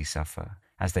spirituality suffer,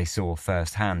 as they saw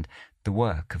firsthand the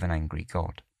work of an angry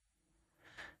God.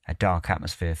 A dark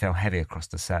atmosphere fell heavy across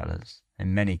the settlers,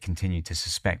 and many continued to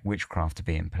suspect witchcraft to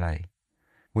be in play.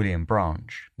 William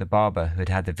Branch, the barber who had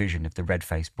had the vision of the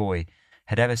red-faced boy,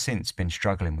 had ever since been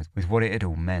struggling with what it had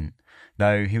all meant,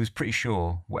 though he was pretty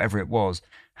sure whatever it was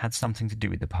had something to do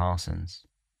with the Parsons.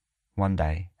 One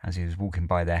day, as he was walking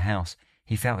by their house,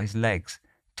 he felt his legs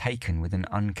taken with an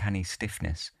uncanny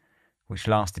stiffness, which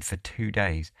lasted for 2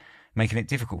 days, making it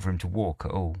difficult for him to walk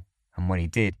at all, and when he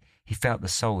did, he felt the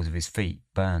soles of his feet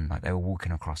burn like they were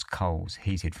walking across coals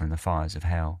heated from the fires of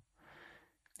hell.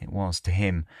 It was, to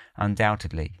him,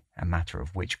 undoubtedly a matter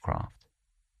of witchcraft.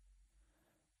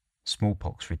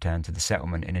 Smallpox returned to the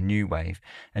settlement in a new wave,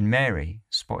 and Mary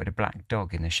spotted a black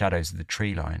dog in the shadows of the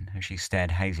tree line as she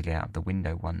stared hazily out of the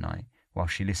window one night, while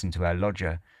she listened to her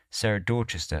lodger, Sarah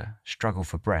Dorchester, struggle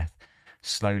for breath,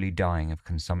 slowly dying of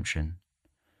consumption.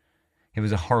 It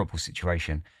was a horrible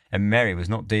situation, and Mary was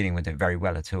not dealing with it very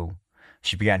well at all.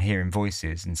 She began hearing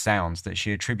voices and sounds that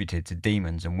she attributed to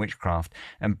demons and witchcraft,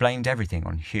 and blamed everything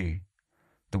on Hugh.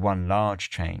 The one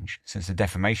large change since the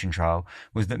defamation trial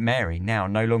was that Mary now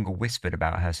no longer whispered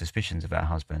about her suspicions of her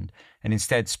husband, and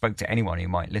instead spoke to anyone who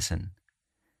might listen.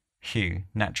 Hugh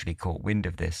naturally caught wind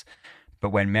of this, but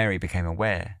when Mary became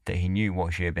aware that he knew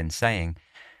what she had been saying,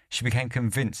 she became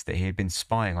convinced that he had been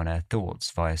spying on her thoughts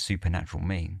via supernatural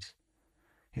means.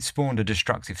 It spawned a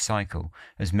destructive cycle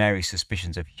as Mary's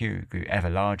suspicions of Hugh grew ever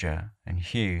larger, and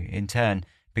Hugh, in turn,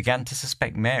 began to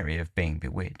suspect Mary of being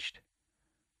bewitched.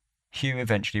 Hugh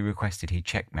eventually requested he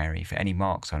check Mary for any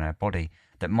marks on her body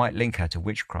that might link her to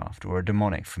witchcraft or a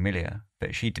demonic familiar,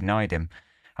 but she denied him,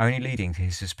 only leading to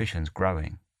his suspicions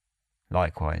growing.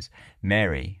 Likewise,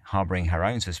 Mary, harbouring her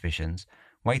own suspicions,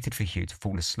 waited for Hugh to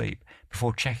fall asleep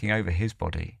before checking over his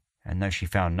body, and though she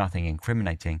found nothing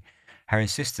incriminating, her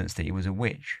insistence that he was a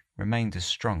witch remained as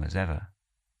strong as ever.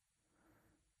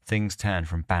 Things turned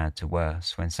from bad to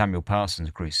worse when Samuel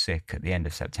Parsons grew sick at the end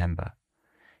of September.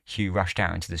 Hugh rushed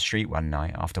out into the street one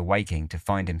night after waking to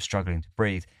find him struggling to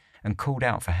breathe and called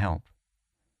out for help.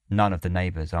 None of the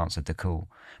neighbours answered the call,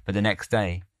 but the next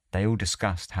day they all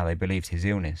discussed how they believed his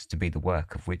illness to be the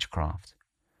work of witchcraft.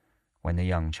 When the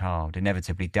young child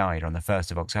inevitably died on the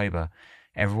 1st of October,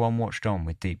 everyone watched on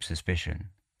with deep suspicion,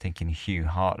 thinking Hugh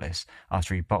heartless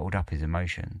after he bottled up his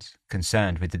emotions,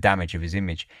 concerned with the damage of his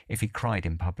image if he cried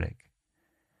in public.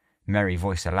 Mary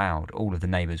voiced aloud all of the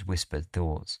neighbours' whispered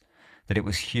thoughts, that it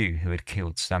was Hugh who had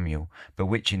killed Samuel,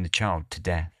 bewitching the child to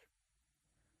death.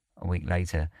 A week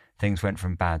later, things went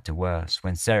from bad to worse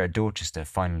when Sarah Dorchester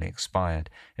finally expired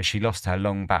as she lost her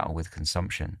long battle with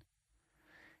consumption.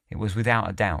 It was without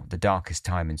a doubt the darkest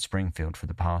time in Springfield for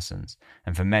the Parsons,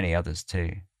 and for many others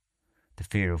too. The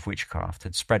fear of witchcraft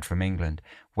had spread from England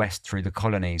west through the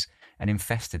colonies and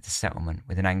infested the settlement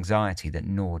with an anxiety that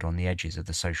gnawed on the edges of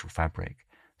the social fabric,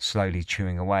 slowly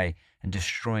chewing away and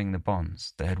destroying the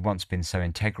bonds that had once been so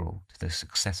integral to the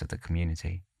success of the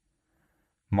community.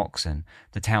 Moxon,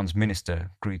 the town's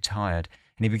minister, grew tired,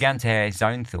 and he began to air his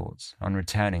own thoughts on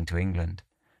returning to England,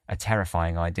 a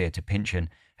terrifying idea to Pynchon,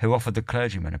 who offered the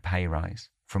clergyman a pay rise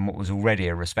from what was already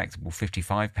a respectable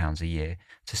 £55 a year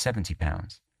to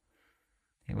 £70.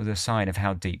 It was a sign of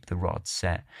how deep the rod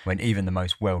set when even the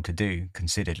most well-to-do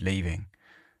considered leaving.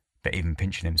 But even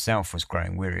Pynchon himself was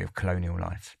growing weary of colonial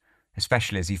life,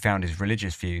 especially as he found his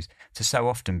religious views to so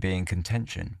often be in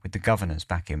contention with the governors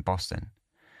back in Boston.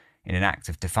 In an act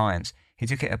of defiance, he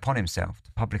took it upon himself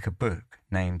to publish a book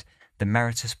named The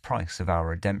Meritorious Price of Our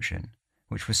Redemption,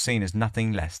 which was seen as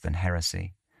nothing less than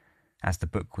heresy. As the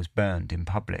book was burned in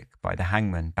public by the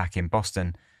hangman back in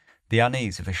Boston, the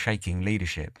unease of a shaking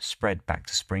leadership spread back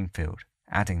to Springfield,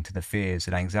 adding to the fears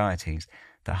and anxieties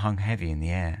that hung heavy in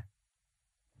the air.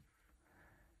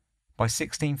 By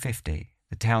 1650,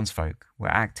 the townsfolk were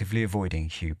actively avoiding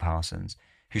Hugh Parsons,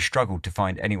 who struggled to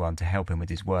find anyone to help him with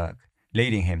his work,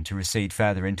 leading him to recede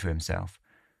further into himself.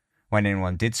 When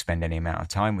anyone did spend any amount of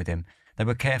time with him, they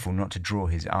were careful not to draw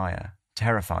his ire,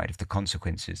 terrified of the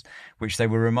consequences, which they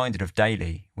were reminded of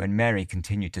daily when Mary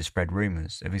continued to spread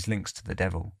rumours of his links to the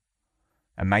devil.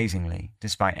 Amazingly,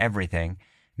 despite everything,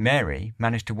 Mary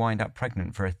managed to wind up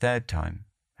pregnant for a third time,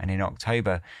 and in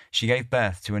October she gave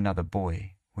birth to another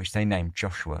boy, which they named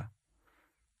Joshua.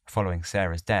 Following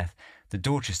Sarah's death, the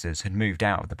Dorchesters had moved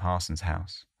out of the Parsons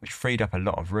house, which freed up a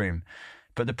lot of room,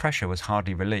 but the pressure was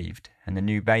hardly relieved, and the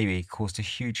new baby caused a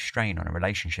huge strain on a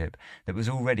relationship that was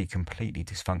already completely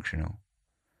dysfunctional.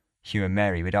 Hugh and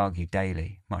Mary would argue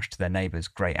daily, much to their neighbours'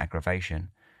 great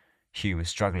aggravation. Hugh was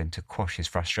struggling to quash his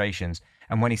frustrations,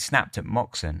 and when he snapped at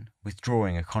Moxon,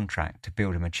 withdrawing a contract to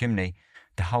build him a chimney,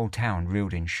 the whole town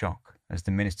reeled in shock as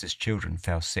the minister's children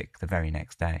fell sick the very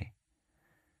next day.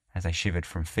 As they shivered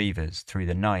from fevers through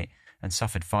the night and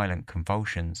suffered violent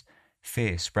convulsions,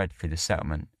 fear spread through the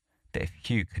settlement that if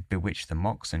Hugh could bewitch the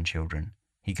Moxon children,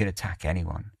 he could attack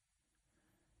anyone.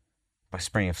 By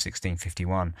spring of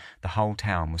 1651, the whole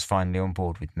town was finally on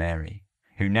board with Mary,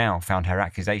 who now found her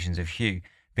accusations of Hugh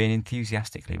being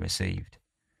enthusiastically received.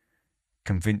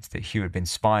 Convinced that Hugh had been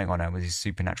spying on her with his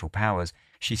supernatural powers,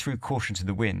 she threw caution to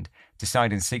the wind,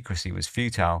 deciding secrecy was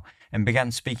futile, and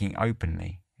began speaking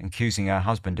openly, accusing her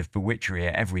husband of bewitchery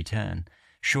at every turn,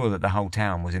 sure that the whole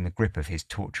town was in the grip of his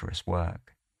torturous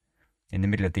work. In the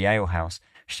middle of the alehouse,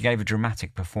 she gave a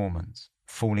dramatic performance,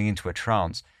 falling into a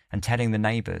trance and telling the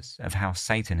neighbours of how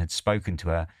Satan had spoken to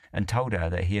her and told her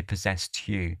that he had possessed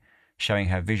Hugh, showing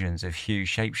her visions of Hugh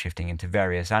shapeshifting into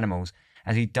various animals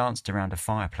as he danced around a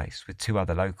fireplace with two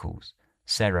other locals,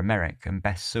 Sarah Merrick and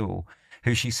Bess Sewell,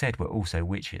 who she said were also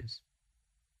witches.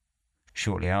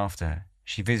 Shortly after,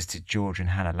 she visited George and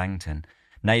Hannah Langton,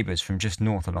 neighbours from just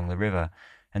north along the river,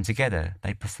 and together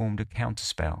they performed a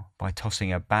counterspell by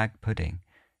tossing a bag pudding,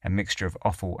 a mixture of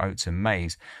offal, oats and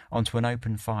maize, onto an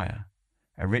open fire,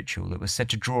 a ritual that was said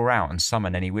to draw out and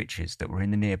summon any witches that were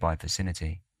in the nearby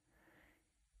vicinity.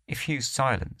 If Hugh's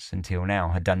silence until now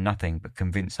had done nothing but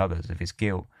convince others of his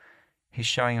guilt, his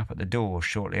showing up at the door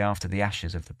shortly after the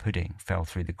ashes of the pudding fell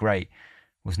through the grate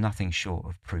was nothing short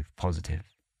of proof positive.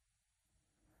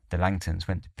 The Langtons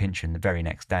went to Pynchon the very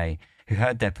next day, who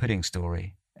heard their pudding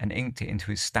story and inked it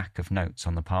into his stack of notes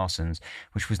on the Parsons,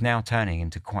 which was now turning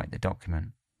into quite the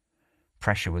document.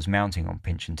 Pressure was mounting on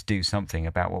Pynchon to do something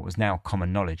about what was now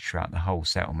common knowledge throughout the whole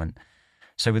settlement,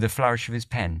 so with a flourish of his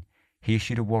pen, he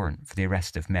issued a warrant for the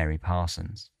arrest of Mary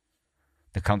Parsons.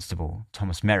 The constable,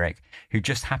 Thomas Merrick, who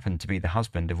just happened to be the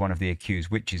husband of one of the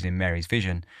accused witches in Mary's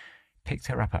vision, picked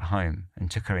her up at home and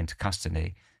took her into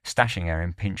custody, stashing her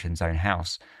in Pynchon's own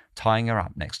house, tying her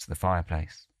up next to the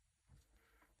fireplace.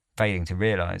 Failing to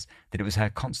realise that it was her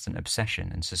constant obsession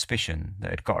and suspicion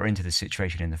that had got her into the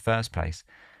situation in the first place,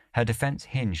 her defence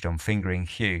hinged on fingering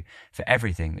Hugh for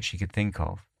everything that she could think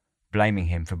of, blaming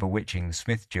him for bewitching the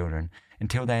Smith children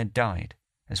until they had died,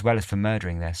 as well as for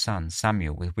murdering their son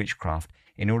Samuel with witchcraft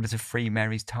in order to free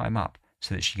Mary's time up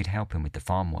so that she could help him with the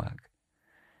farm work.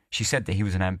 She said that he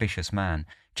was an ambitious man,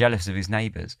 jealous of his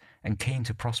neighbours, and keen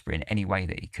to prosper in any way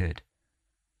that he could.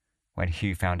 When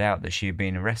Hugh found out that she had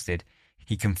been arrested,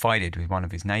 he confided with one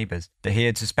of his neighbours that he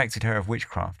had suspected her of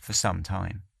witchcraft for some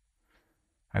time.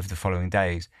 Over the following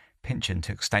days, Pynchon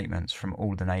took statements from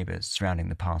all the neighbours surrounding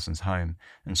the Parsons home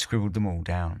and scribbled them all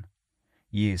down.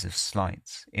 Years of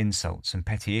slights, insults and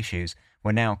petty issues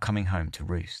were now coming home to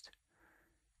roost.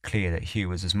 Clear that Hugh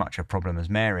was as much a problem as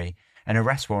Mary, an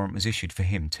arrest warrant was issued for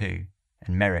him too,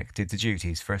 and Merrick did the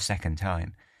duties for a second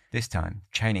time, this time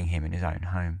chaining him in his own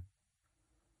home.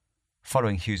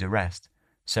 Following Hugh's arrest,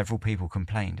 several people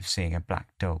complained of seeing a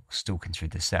black dog stalking through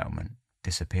the settlement,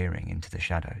 disappearing into the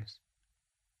shadows.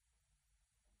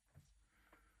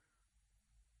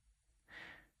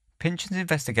 Pynchon's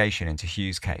investigation into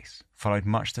Hugh's case followed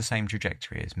much the same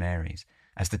trajectory as Mary's,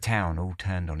 as the town all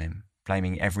turned on him,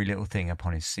 blaming every little thing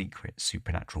upon his secret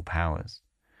supernatural powers.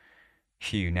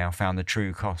 Hugh now found the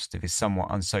true cost of his somewhat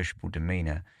unsociable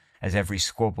demeanour, as every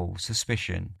squabble,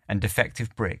 suspicion, and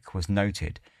defective brick was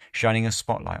noted, shining a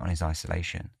spotlight on his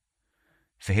isolation.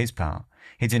 For his part,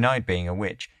 he denied being a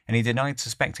witch, and he denied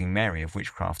suspecting Mary of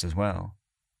witchcraft as well.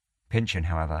 Pynchon,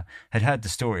 however, had heard the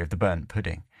story of the burnt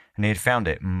pudding, and he had found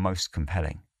it most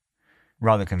compelling.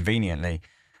 Rather conveniently,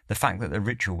 the fact that the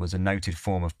ritual was a noted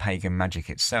form of pagan magic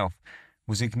itself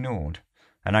was ignored,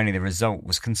 and only the result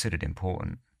was considered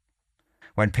important.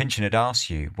 When Pynchon had asked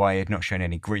Hugh why he had not shown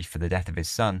any grief for the death of his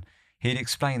son, he had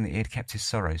explained that he had kept his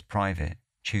sorrows private,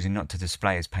 choosing not to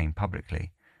display his pain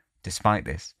publicly. Despite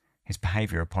this, his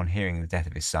behaviour upon hearing the death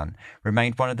of his son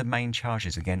remained one of the main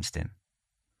charges against him.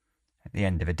 At the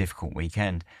end of a difficult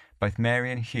weekend, both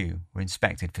Mary and Hugh were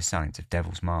inspected for signs of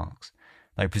devil's marks,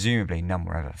 though presumably none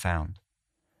were ever found.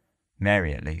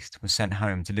 Mary, at least, was sent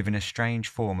home to live in a strange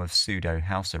form of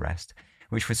pseudo-house arrest,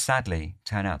 which would sadly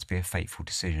turn out to be a fateful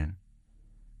decision.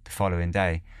 The following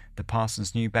day, the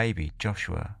parson's new baby,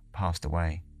 Joshua, passed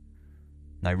away.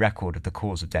 No record of the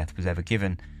cause of death was ever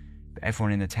given, but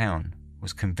everyone in the town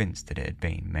was convinced that it had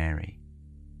been Mary.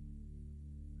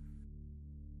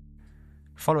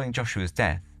 Following Joshua's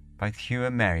death, both Hugh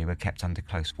and Mary were kept under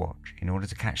close watch in order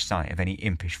to catch sight of any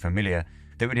impish familiar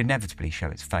that would inevitably show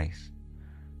its face.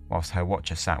 Whilst her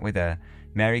watcher sat with her,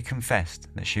 Mary confessed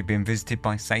that she had been visited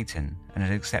by Satan and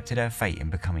had accepted her fate in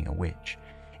becoming a witch,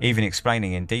 even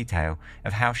explaining in detail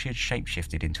of how she had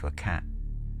shapeshifted into a cat.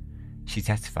 She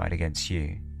testified against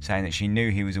Hugh, saying that she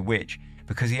knew he was a witch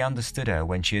because he understood her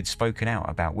when she had spoken out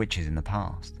about witches in the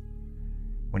past.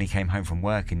 When he came home from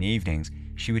work in the evenings,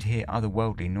 she would hear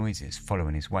otherworldly noises follow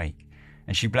in his wake,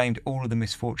 and she blamed all of the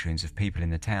misfortunes of people in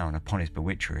the town upon his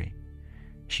bewitchery.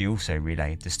 She also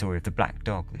relayed the story of the black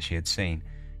dog that she had seen,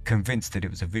 convinced that it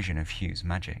was a vision of Hugh's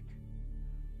magic.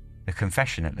 The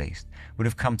confession, at least, would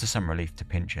have come to some relief to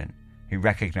Pynchon, who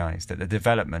recognised that the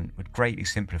development would greatly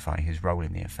simplify his role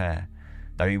in the affair,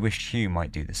 though he wished Hugh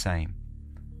might do the same.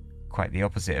 Quite the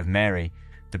opposite of Mary,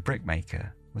 the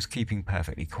brickmaker was keeping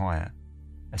perfectly quiet,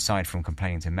 aside from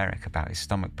complaining to Merrick about his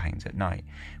stomach pains at night,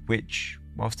 which,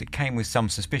 whilst it came with some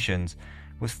suspicions,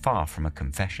 was far from a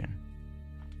confession.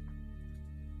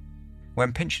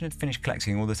 When Pynchon had finished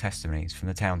collecting all the testimonies from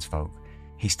the townsfolk,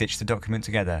 he stitched the document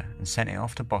together and sent it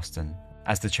off to Boston,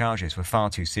 as the charges were far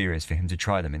too serious for him to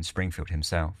try them in Springfield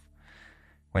himself.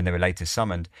 When they were later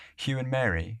summoned, Hugh and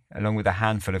Mary, along with a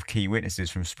handful of key witnesses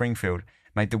from Springfield,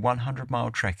 made the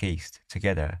 100-mile trek east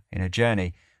together in a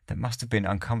journey that must have been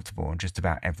uncomfortable on just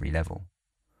about every level.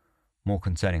 More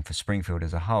concerning for Springfield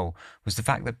as a whole was the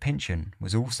fact that Pynchon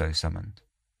was also summoned.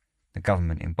 The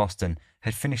government in Boston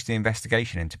had finished the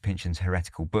investigation into Pynchon's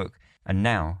heretical book, and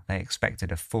now they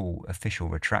expected a full official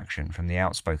retraction from the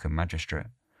outspoken magistrate.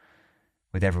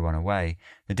 With everyone away,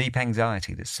 the deep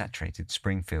anxiety that saturated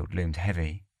Springfield loomed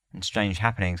heavy, and strange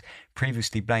happenings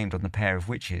previously blamed on the pair of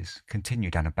witches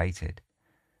continued unabated.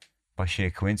 By sheer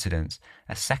coincidence,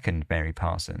 a second Mary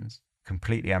Parsons,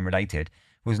 completely unrelated,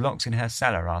 was locked in her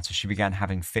cellar after she began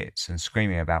having fits and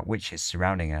screaming about witches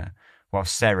surrounding her,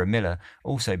 whilst Sarah Miller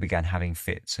also began having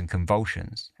fits and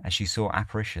convulsions as she saw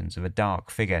apparitions of a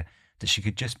dark figure that she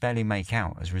could just barely make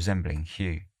out as resembling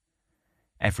Hugh.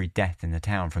 Every death in the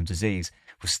town from disease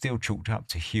was still chalked up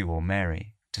to Hugh or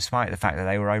Mary, despite the fact that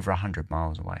they were over 100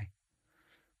 miles away.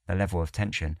 The level of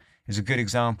tension is a good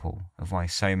example of why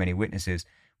so many witnesses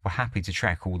were happy to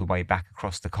trek all the way back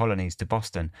across the colonies to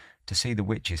Boston to see the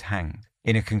witches hanged,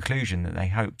 in a conclusion that they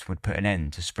hoped would put an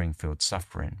end to Springfield's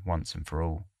suffering once and for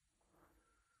all.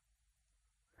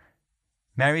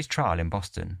 Mary's trial in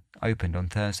Boston opened on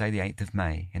Thursday the 8th of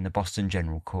May in the Boston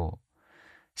General Court.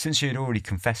 Since she had already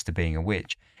confessed to being a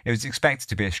witch, it was expected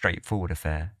to be a straightforward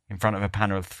affair, in front of a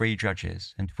panel of 3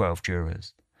 judges and 12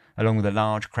 jurors, along with a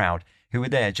large crowd who were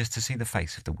there just to see the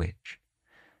face of the witch.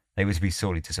 They were to be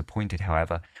sorely disappointed,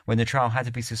 however, when the trial had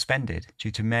to be suspended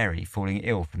due to Mary falling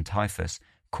ill from typhus,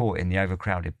 caught in the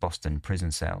overcrowded Boston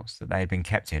prison cells that they had been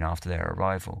kept in after their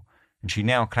arrival, and she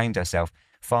now claimed herself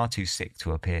far too sick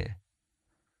to appear.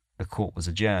 The court was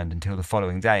adjourned until the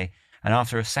following day, and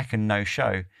after a second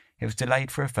no-show, it was delayed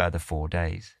for a further 4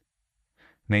 days.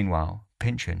 Meanwhile,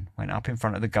 Pynchon went up in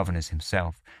front of the governors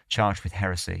himself, charged with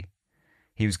heresy.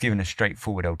 He was given a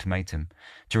straightforward ultimatum: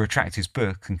 to retract his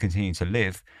book and continue to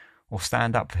live, or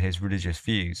stand up for his religious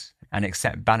views and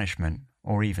accept banishment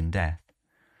or even death.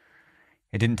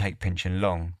 It didn't take Pynchon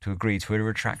long to agree to a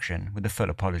retraction with a full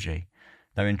apology,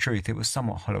 though in truth it was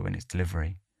somewhat hollow in its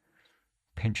delivery.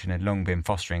 Pynchon had long been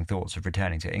fostering thoughts of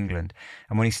returning to England,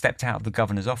 and when he stepped out of the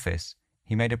governor's office,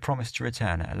 he made a promise to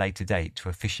return at a later date to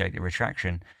officiate the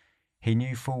retraction. He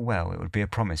knew full well it would be a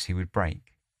promise he would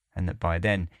break, and that by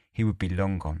then he would be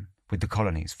long gone, with the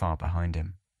colonies far behind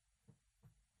him.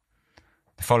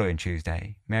 The following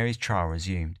Tuesday, Mary's trial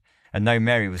resumed, and though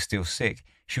Mary was still sick,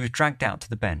 she was dragged out to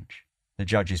the bench, the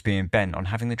judges being bent on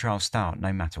having the trial start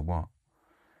no matter what.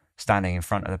 Standing in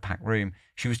front of the packed room,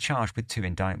 she was charged with 2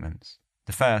 indictments,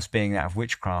 the first being that of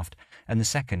witchcraft and the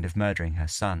second of murdering her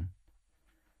son.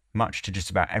 Much to just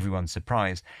about everyone's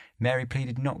surprise, Mary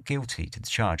pleaded not guilty to the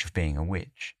charge of being a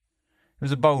witch. It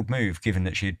was a bold move given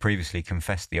that she had previously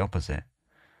confessed the opposite.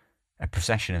 A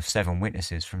procession of 7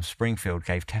 witnesses from Springfield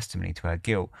gave testimony to her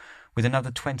guilt, with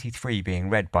another 23 being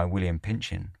read by William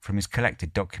Pynchon from his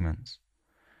collected documents.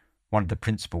 One of the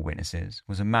principal witnesses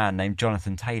was a man named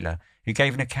Jonathan Taylor, who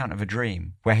gave an account of a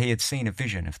dream where he had seen a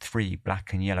vision of 3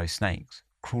 black and yellow snakes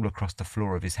crawl across the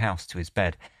floor of his house to his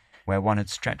bed, where one had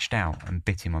stretched out and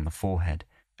bit him on the forehead,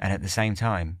 and at the same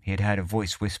time he had heard a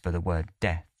voice whisper the word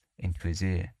death into his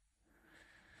ear.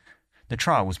 The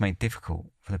trial was made difficult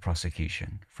for the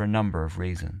prosecution for a number of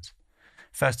reasons.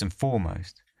 First and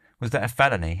foremost was that a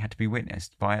felony had to be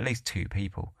witnessed by at least 2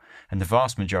 people, and the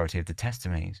vast majority of the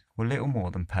testimonies were little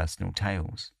more than personal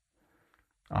tales.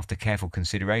 After careful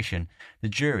consideration, the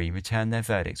jury returned their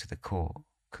verdict to the court,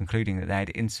 concluding that they had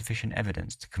insufficient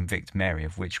evidence to convict Mary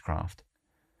of witchcraft.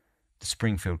 The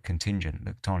Springfield contingent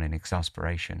looked on in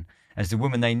exasperation, as the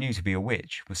woman they knew to be a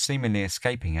witch was seemingly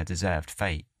escaping her deserved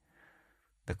fate.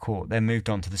 The court then moved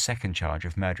on to the second charge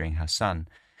of murdering her son,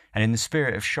 and in the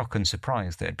spirit of shock and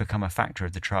surprise that had become a factor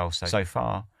of the trial so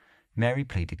far, Mary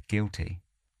pleaded guilty.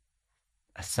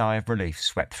 A sigh of relief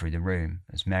swept through the room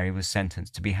as Mary was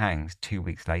sentenced to be hanged 2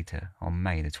 weeks later on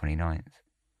May the 29th.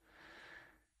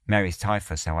 Mary's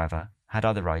typhus, however, had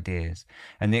other ideas,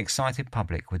 and the excited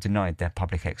public were denied their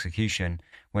public execution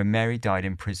when Mary died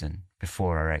in prison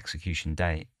before her execution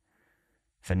date.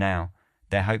 For now,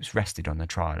 their hopes rested on the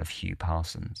trial of Hugh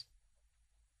Parsons.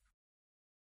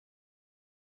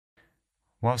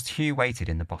 Whilst Hugh waited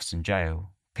in the Boston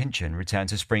jail, Pynchon returned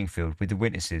to Springfield with the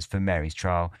witnesses for Mary's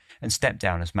trial and stepped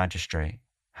down as magistrate,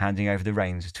 handing over the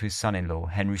reins to his son-in-law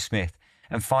Henry Smith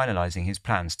and finalising his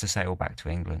plans to sail back to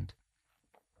England.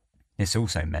 This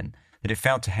also meant that it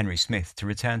fell to Henry Smith to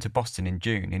return to Boston in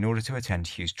June in order to attend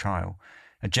Hugh's trial,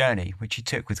 a journey which he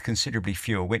took with considerably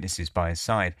fewer witnesses by his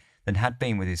side than had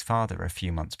been with his father a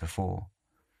few months before.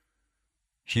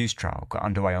 Hugh's trial got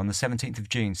underway on the 17th of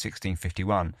June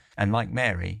 1651, and like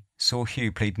Mary, saw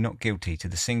Hugh plead not guilty to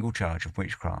the single charge of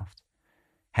witchcraft.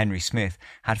 Henry Smith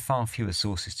had far fewer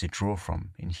sources to draw from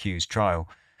in Hugh's trial,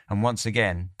 and once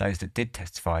again those that did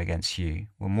testify against Hugh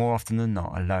were more often than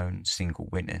not a lone, single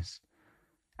witness.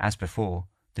 As before,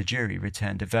 the jury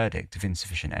returned a verdict of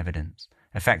insufficient evidence,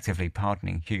 effectively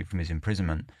pardoning Hugh from his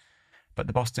imprisonment, but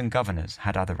the Boston governors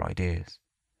had other ideas.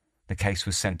 The case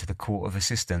was sent to the Court of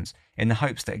Assistants in the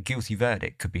hopes that a guilty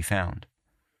verdict could be found.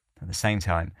 At the same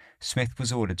time, Smith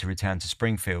was ordered to return to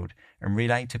Springfield and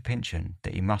relay to Pynchon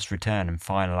that he must return and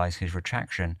finalise his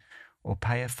retraction or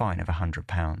pay a fine of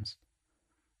 £100.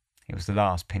 It was the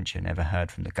last Pynchon ever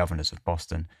heard from the governors of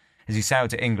Boston, as he sailed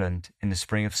to England in the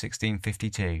spring of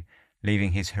 1652,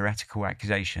 leaving his heretical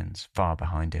accusations far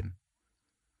behind him.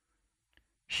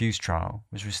 Hugh's trial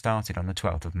was restarted on the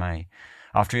 12th of May,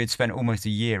 after he had spent almost a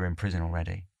year in prison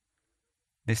already.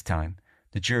 This time,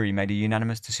 the jury made a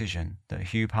unanimous decision that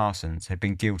Hugh Parsons had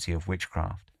been guilty of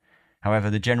witchcraft. However,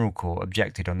 the General Court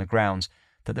objected on the grounds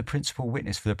that the principal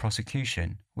witness for the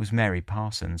prosecution was Mary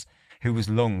Parsons, who was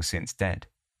long since dead.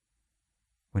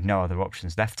 With no other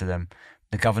options left to them,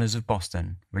 the governors of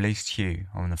Boston released Hugh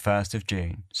on the 1st of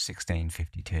June,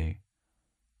 1652.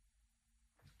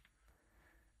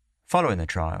 Following the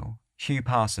trial, Hugh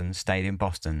Parsons stayed in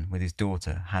Boston with his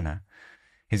daughter, Hannah.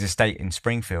 His estate in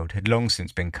Springfield had long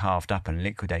since been carved up and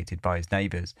liquidated by his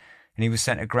neighbours, and he was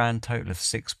sent a grand total of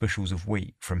 6 bushels of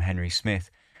wheat from Henry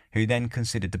Smith, who then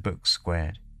considered the books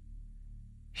squared.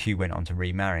 Hugh went on to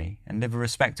remarry and live a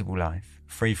respectable life,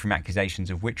 free from accusations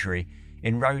of witchery,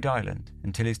 in Rhode Island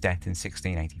until his death in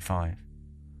 1685.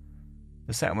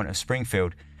 The settlement of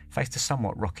Springfield faced a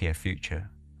somewhat rockier future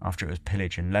after it was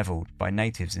pillaged and levelled by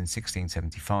natives in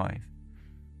 1675.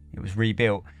 It was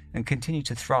rebuilt and continued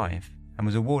to thrive and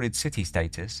was awarded city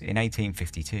status in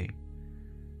 1852.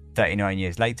 39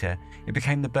 years later, it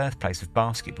became the birthplace of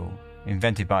basketball,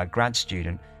 invented by a grad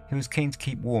student who was keen to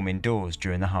keep warm indoors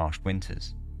during the harsh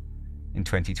winters. In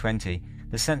 2020,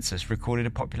 the census recorded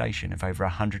a population of over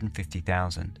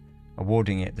 150,000,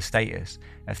 awarding it the status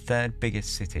of third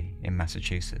biggest city in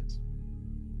Massachusetts.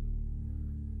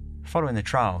 Following the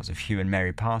trials of Hugh and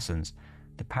Mary Parsons,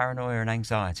 the paranoia and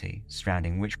anxiety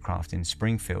surrounding witchcraft in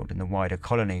Springfield and the wider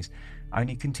colonies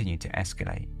only continued to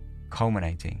escalate,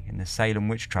 culminating in the Salem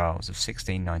witch trials of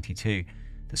 1692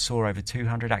 that saw over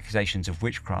 200 accusations of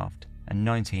witchcraft and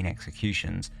 19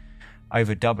 executions,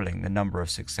 over doubling the number of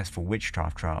successful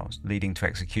witchcraft trials leading to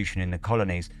execution in the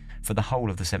colonies for the whole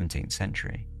of the 17th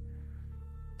century.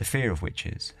 The fear of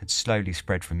witches had slowly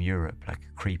spread from Europe like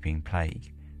a creeping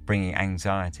plague, bringing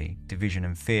anxiety, division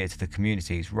and fear to the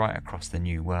communities right across the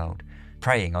New World,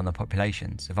 preying on the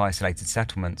populations of isolated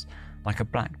settlements like a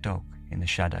black dog in the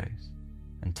shadows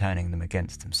and turning them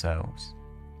against themselves.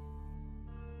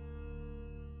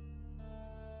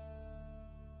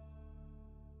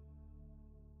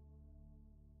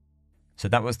 So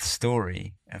that was the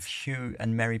story of Hugh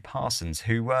and Mary Parsons,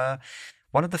 who were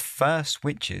one of the first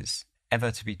witches ever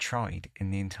to be tried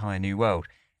in the entire New World.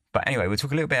 But anyway, we'll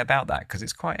talk a little bit about that because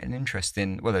it's quite an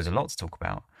interesting, well, there's a lot to talk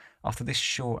about after this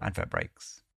short advert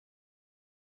breaks.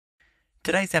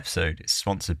 Today's episode is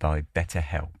sponsored by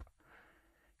BetterHelp.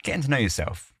 Getting to know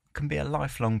yourself can be a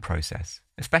lifelong process,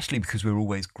 especially because we're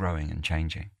always growing and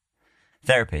changing.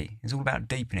 Therapy is all about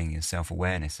deepening your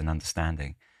self-awareness and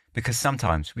understanding, because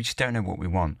sometimes we just don't know what we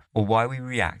want or why we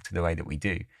react the way that we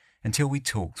do until we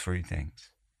talk through things.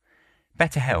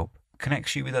 BetterHelp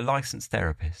connects you with a licensed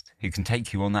therapist who can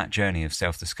take you on that journey of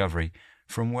self-discovery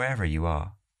from wherever you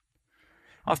are.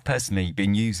 I've personally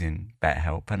been using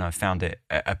BetterHelp and I've found it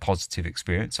a positive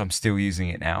experience. I'm still using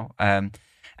it now. And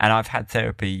I've had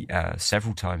therapy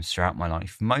several times throughout my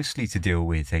life, mostly to deal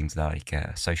with things like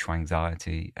social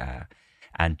anxiety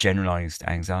and generalized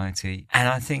anxiety. And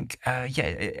I think,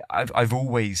 I've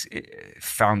always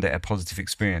found it a positive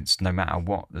experience, no matter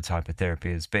what the type of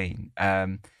therapy has been.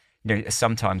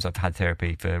 Sometimes I've had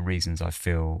therapy for reasons I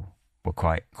feel were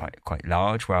quite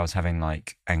large, where I was having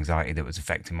like anxiety that was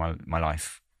affecting my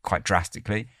life quite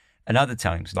drastically. And other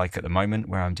times, like at the moment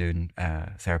where I'm doing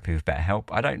therapy with BetterHelp,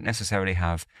 I don't necessarily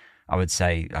have, I would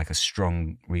say, like a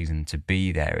strong reason to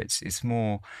be there.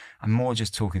 I'm more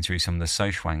just talking through some of the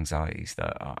social anxieties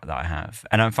that I have,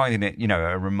 and I'm finding it,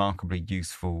 a remarkably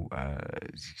useful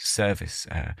service.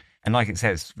 And like it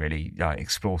says, really, like,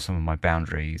 explore some of my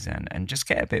boundaries and just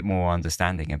get a bit more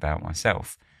understanding about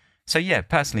myself. So yeah,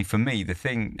 personally for me, the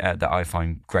thing that I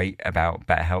find great about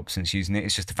BetterHelp since using it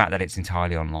is just the fact that it's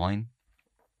entirely online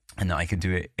and that I can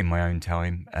do it in my own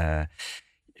time.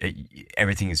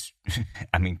 Everything is,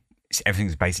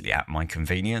 everything's basically at my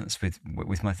convenience with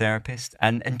my therapist,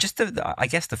 and just I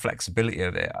guess the flexibility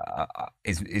of it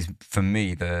is for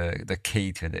me the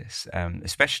key to this,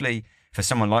 especially for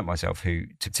someone like myself who,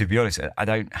 to be honest, I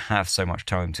don't have so much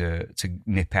time to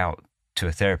nip out to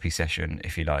a therapy session,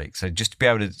 if you like. So just to be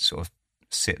able to sort of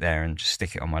sit there and just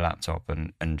stick it on my laptop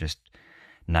and just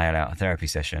nail out a therapy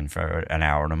session for an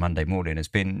hour on a Monday morning has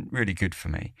been really good for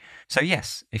me. So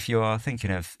yes, if you are thinking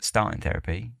of starting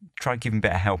therapy, try giving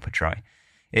BetterHelp a try.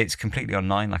 It's completely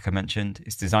online, like I mentioned.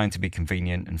 It's designed to be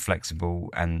convenient and flexible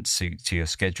and suit to your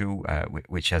schedule,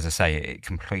 which, as I say, it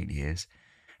completely is.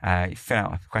 You fill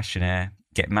out a questionnaire,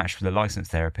 get matched with a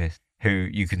licensed therapist who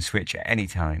you can switch at any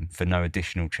time for no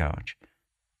additional charge.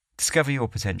 Discover your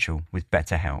potential with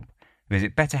BetterHelp.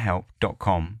 Visit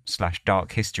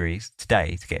betterhelp.com/darkhistories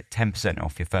today to get 10%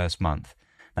 off your first month.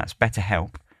 That's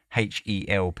BetterHelp,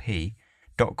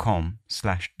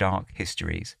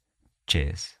 facebook.com/darkhistories.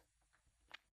 Cheers.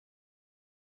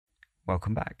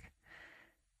 Welcome back.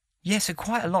 Yeah, so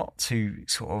quite a lot to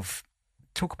sort of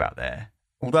talk about there.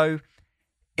 Although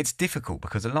it's difficult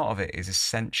because a lot of it is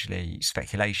essentially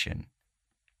speculation.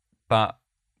 But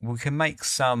we can make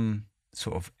some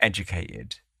sort of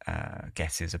educated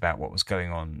guesses about what was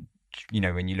going on,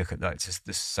 when you look at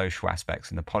the social aspects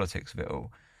and the politics of it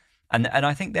all. And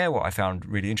I think what I found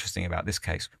really interesting about this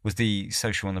case was the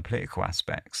social and the political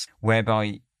aspects,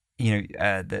 whereby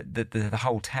the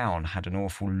whole town had an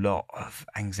awful lot of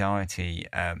anxiety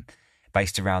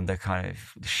based around the kind of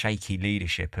shaky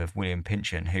leadership of William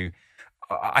Pynchon, who,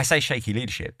 I say shaky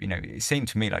leadership, it seemed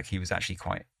to me like he was actually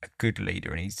quite a good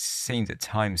leader, and he seemed at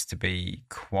times to be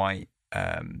quite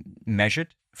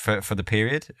measured for the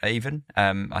period even.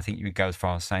 I think you would go as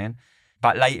far as saying.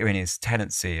 But later in his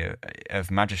tenancy of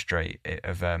magistrate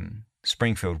of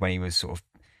Springfield, when he was sort of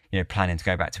planning to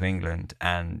go back to England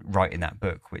and writing that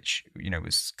book, which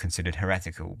was considered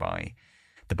heretical by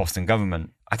the Boston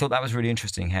government, I thought that was really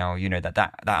interesting. How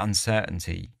that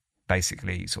uncertainty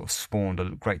basically sort of spawned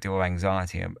a great deal of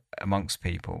anxiety amongst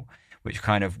people, which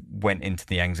kind of went into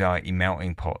the anxiety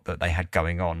melting pot that they had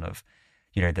going on of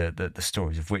the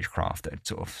stories of witchcraft that had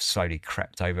sort of slowly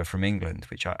crept over from England,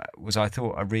 which I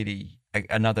thought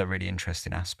another really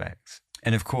interesting aspect.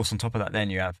 And of course, on top of that, then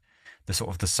you have the sort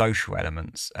of the social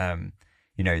elements. The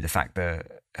fact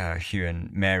that Hugh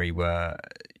and Mary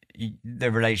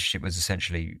their relationship was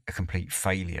essentially a complete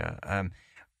failure,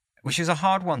 which is a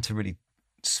hard one to really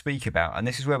speak about. And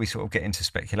this is where we sort of get into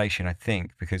speculation, I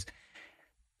think, because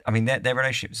I mean their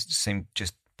relationships seem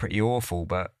just pretty awful,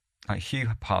 but like Hugh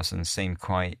Parsons seemed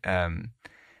quite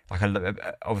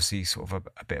obviously sort of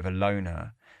a bit of a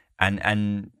loner,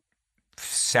 and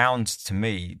sounds to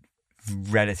me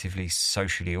relatively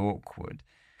socially awkward,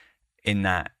 in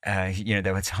that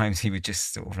there were times he would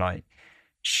just sort of like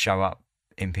show up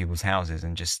in people's houses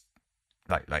and just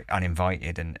like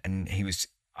uninvited, and he was,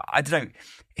 I don't know,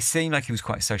 it seemed like he was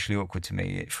quite socially awkward to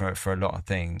me for a lot of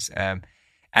things, and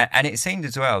it seemed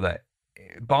as well that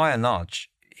by and large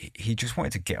he just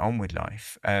wanted to get on with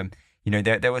life. There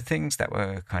were things that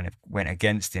were kind of went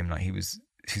against him, like his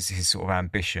sort of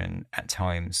ambition at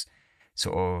times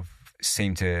sort of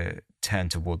seemed to turn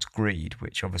towards greed,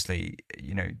 which obviously,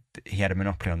 he had a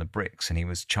monopoly on the bricks, and he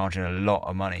was charging a lot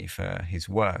of money for his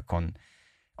work on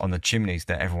the chimneys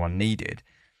that everyone needed.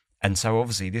 And so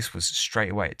obviously this was straight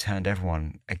away, it turned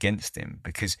everyone against him,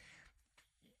 because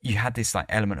you had this like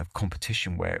element of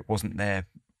competition where it wasn't there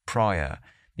prior.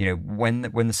 When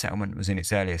the settlement was in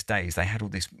its earliest days, they had all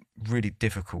these really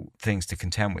difficult things to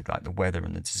contend with, like the weather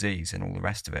and the disease and all the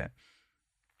rest of it.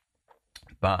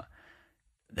 But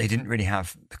they didn't really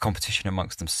have the competition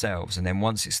amongst themselves. And then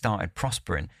once it started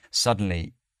prospering,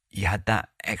 suddenly you had that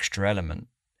extra element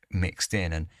mixed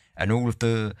in, and all of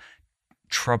the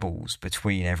troubles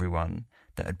between everyone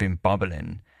that had been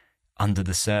bubbling under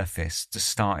the surface just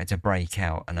started to break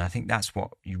out. And I think that's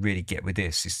what you really get with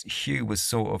this, is Hugh was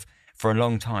sort of, for a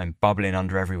long time, bubbling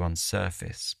under everyone's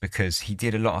surface, because he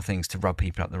did a lot of things to rub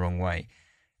people up the wrong way.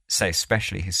 Say,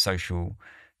 especially his social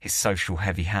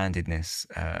heavy-handedness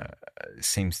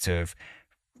seems to have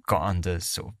got under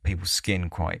sort of people's skin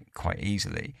quite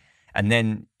easily. And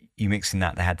then you mix in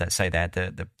that they had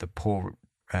the poor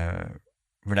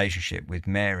relationship with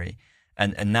Mary,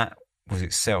 and that was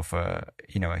itself a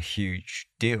huge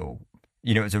deal.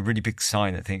 It was a really big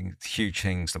sign that huge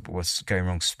things that was going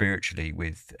wrong spiritually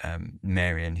with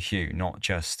Mary and Hugh, not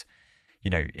just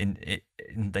not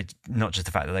just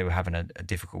the fact that they were having a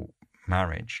difficult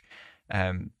marriage.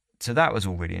 So that was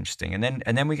all really interesting.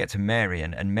 And then we get to Mary,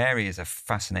 and Mary is a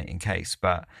fascinating case,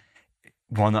 but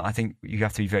one that I think you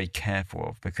have to be very careful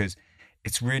of, because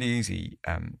it's really easy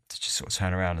to just sort of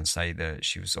turn around and say that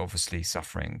she was obviously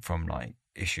suffering from like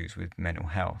issues with mental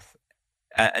health.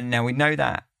 And now we know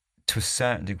that to a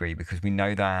certain degree, because we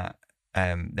know that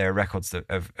there are records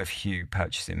of Hugh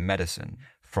purchasing medicine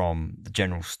from the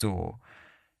general store.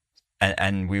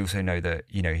 And we also know that,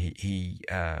 he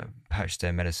purchased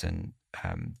their medicine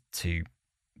to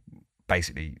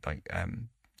basically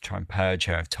try and purge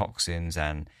her of toxins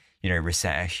and,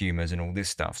 reset her humours and all this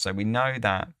stuff. So we know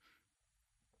that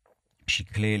she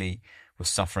clearly was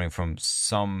suffering from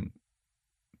some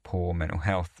poor mental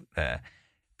health there.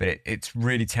 But it's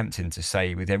really tempting to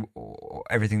say with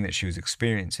everything that she was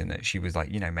experiencing that she was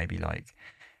maybe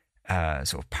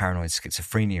sort of paranoid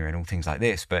schizophrenia and all things like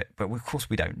this. But of course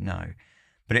we don't know.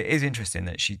 But it is interesting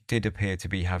that she did appear to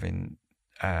be having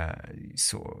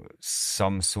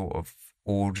some sort of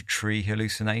auditory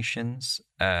hallucinations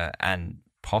and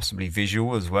possibly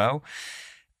visual as well.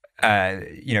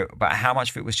 But how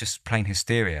much of it was just plain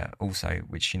hysteria also,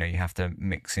 which, you have to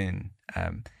mix in,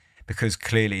 because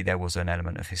clearly there was an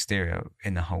element of hysteria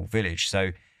in the whole village.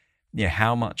 So,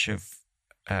 how much of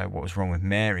what was wrong with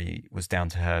Mary was down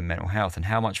to her mental health, and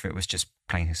how much of it was just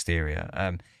plain hysteria.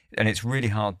 And it's really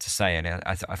hard to say. And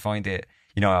I find it,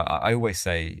 I always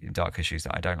say in Dark Histories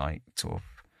that I don't like sort of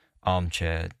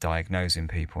armchair diagnosing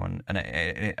people,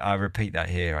 and I repeat that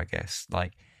here, I guess.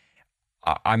 Like,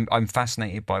 I'm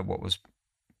fascinated by what was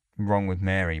wrong with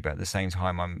Mary, but at the same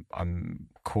time, I'm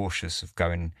cautious of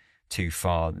going too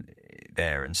far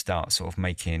there and start sort of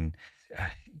making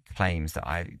claims that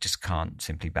I just can't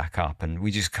simply back up, and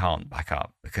we just can't back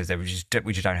up because we just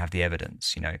don't have the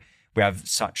evidence. We have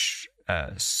such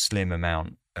a slim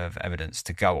amount of evidence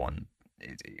to go on.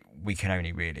 We can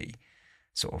only really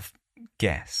sort of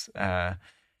guess, but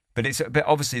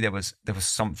obviously there was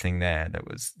something there that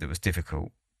was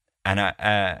difficult. And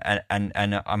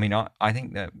I mean, I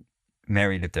think that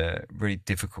Mary lived a really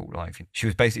difficult life. She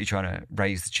was basically trying to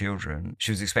raise the children.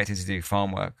 She was expected to do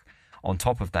farm work on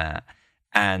top of that,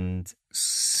 and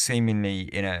seemingly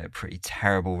in a pretty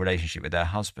terrible relationship with her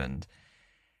husband.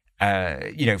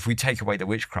 If we take away the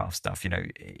witchcraft stuff,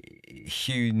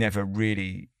 Hugh never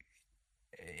really.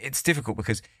 It's difficult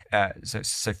because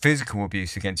so physical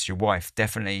abuse against your wife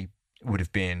definitely would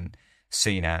have been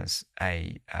seen as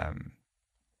a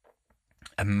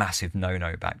massive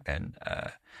no-no back then,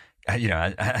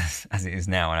 as it is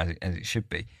now and as it should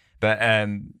be. But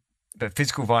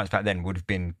physical violence back then would have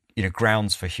been,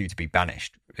 grounds for Hugh to be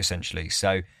banished, essentially.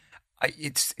 So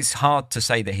it's hard to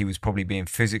say that he was probably being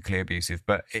physically abusive,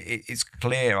 but it's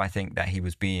clear, I think, that he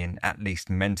was being at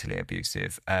least mentally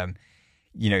abusive.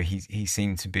 He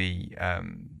seemed to be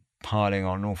piling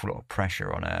on an awful lot of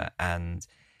pressure on her, and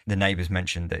the neighbours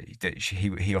mentioned that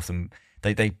he often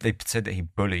they said that he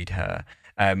bullied her.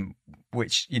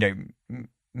 Which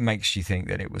makes you think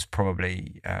that it was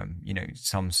probably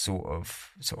some sort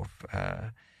of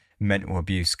mental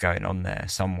abuse going on there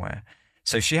somewhere.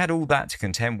 So she had all that to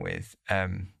contend with.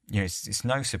 It's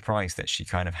no surprise that she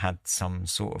kind of had some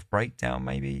sort of breakdown.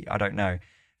 Maybe, I don't know.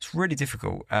 It's really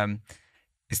difficult.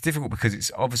 It's difficult because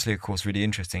it's obviously, of course, really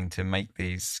interesting to make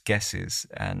these guesses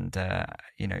and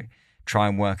try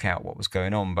and work out what was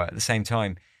going on. But at the same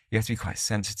time, you have to be quite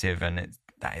sensitive, and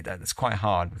that's quite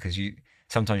hard because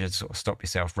sometimes you have to sort of stop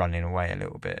yourself running away a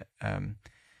little bit.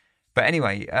 But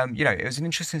anyway, it was an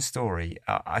interesting story.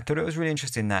 I thought it was really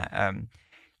interesting that,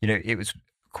 it was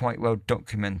quite well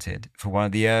documented for one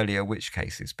of the earlier witch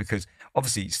cases, because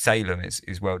obviously Salem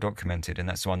is well documented, and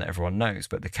that's the one that everyone knows.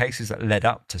 But the cases that led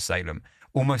up to Salem,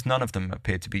 almost none of them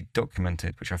appeared to be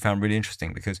documented, which I found really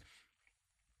interesting, because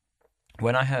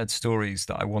when I heard stories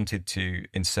that I wanted to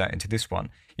insert into this one,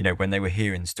 when they were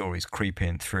hearing stories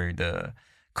creeping through the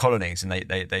colonies, and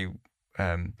the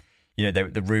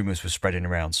rumours were spreading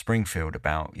around Springfield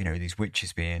about, these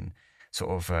witches being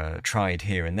sort of tried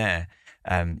here and there.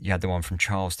 You had the one from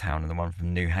Charlestown and the one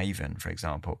from New Haven, for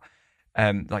example.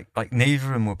 Like neither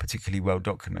of them were particularly well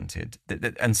documented.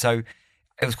 And so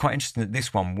it was quite interesting that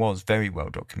this one was very well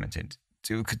documented.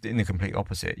 In the complete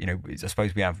opposite, I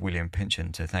suppose we have William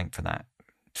Pynchon to thank for that,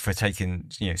 for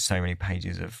taking so many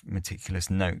pages of meticulous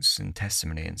notes and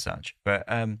testimony and such. But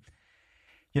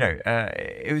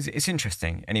it's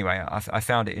interesting. Anyway, I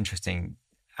found it interesting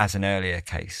as an earlier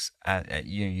case.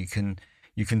 You can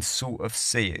sort of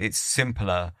see it. It's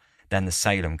simpler than the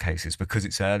Salem cases because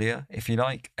it's earlier, if you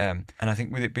like. And I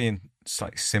think with it being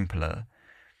slightly simpler,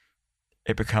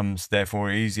 it becomes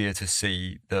therefore easier to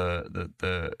see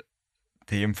the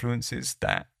influences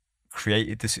that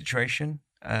created the situation,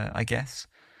 I guess,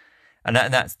 and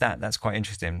that's quite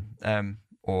interesting.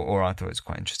 Or I thought it was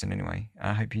quite interesting anyway.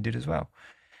 I hope you did as well.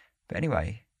 But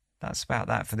anyway, that's about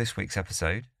that for this week's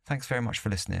episode. Thanks very much for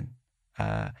listening.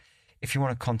 If you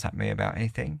want to contact me about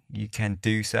anything, you can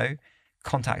do so.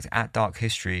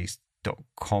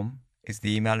 contact@darkhistories.com is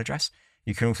the email address.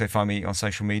 You can also find me on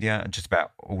social media and just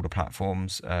about all the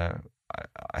platforms. I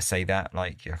say that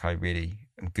like I really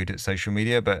am good at social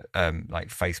media, but like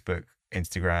Facebook,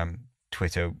 Instagram,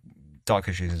 Twitter, Dark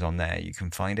Histories is on there. You can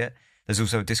find it. There's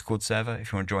also a Discord server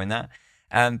if you want to join that.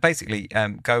 Basically,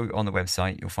 go on the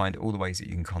website. You'll find all the ways that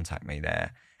you can contact me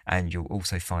there. And you'll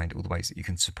also find all the ways that you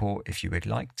can support if you would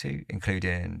like to,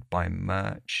 including buying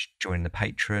merch, joining the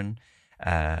Patreon,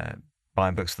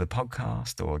 buying books for the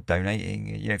podcast, or donating.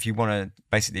 If you want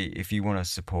to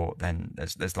support, then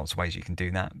there's lots of ways you can do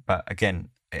that. But again,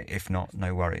 if not,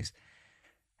 no worries.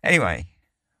 Anyway,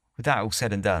 with that all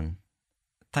said and done,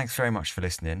 thanks very much for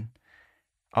listening.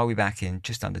 I'll be back in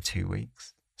just under 2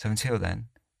 weeks. So until then,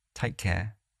 take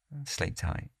care and sleep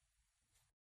tight.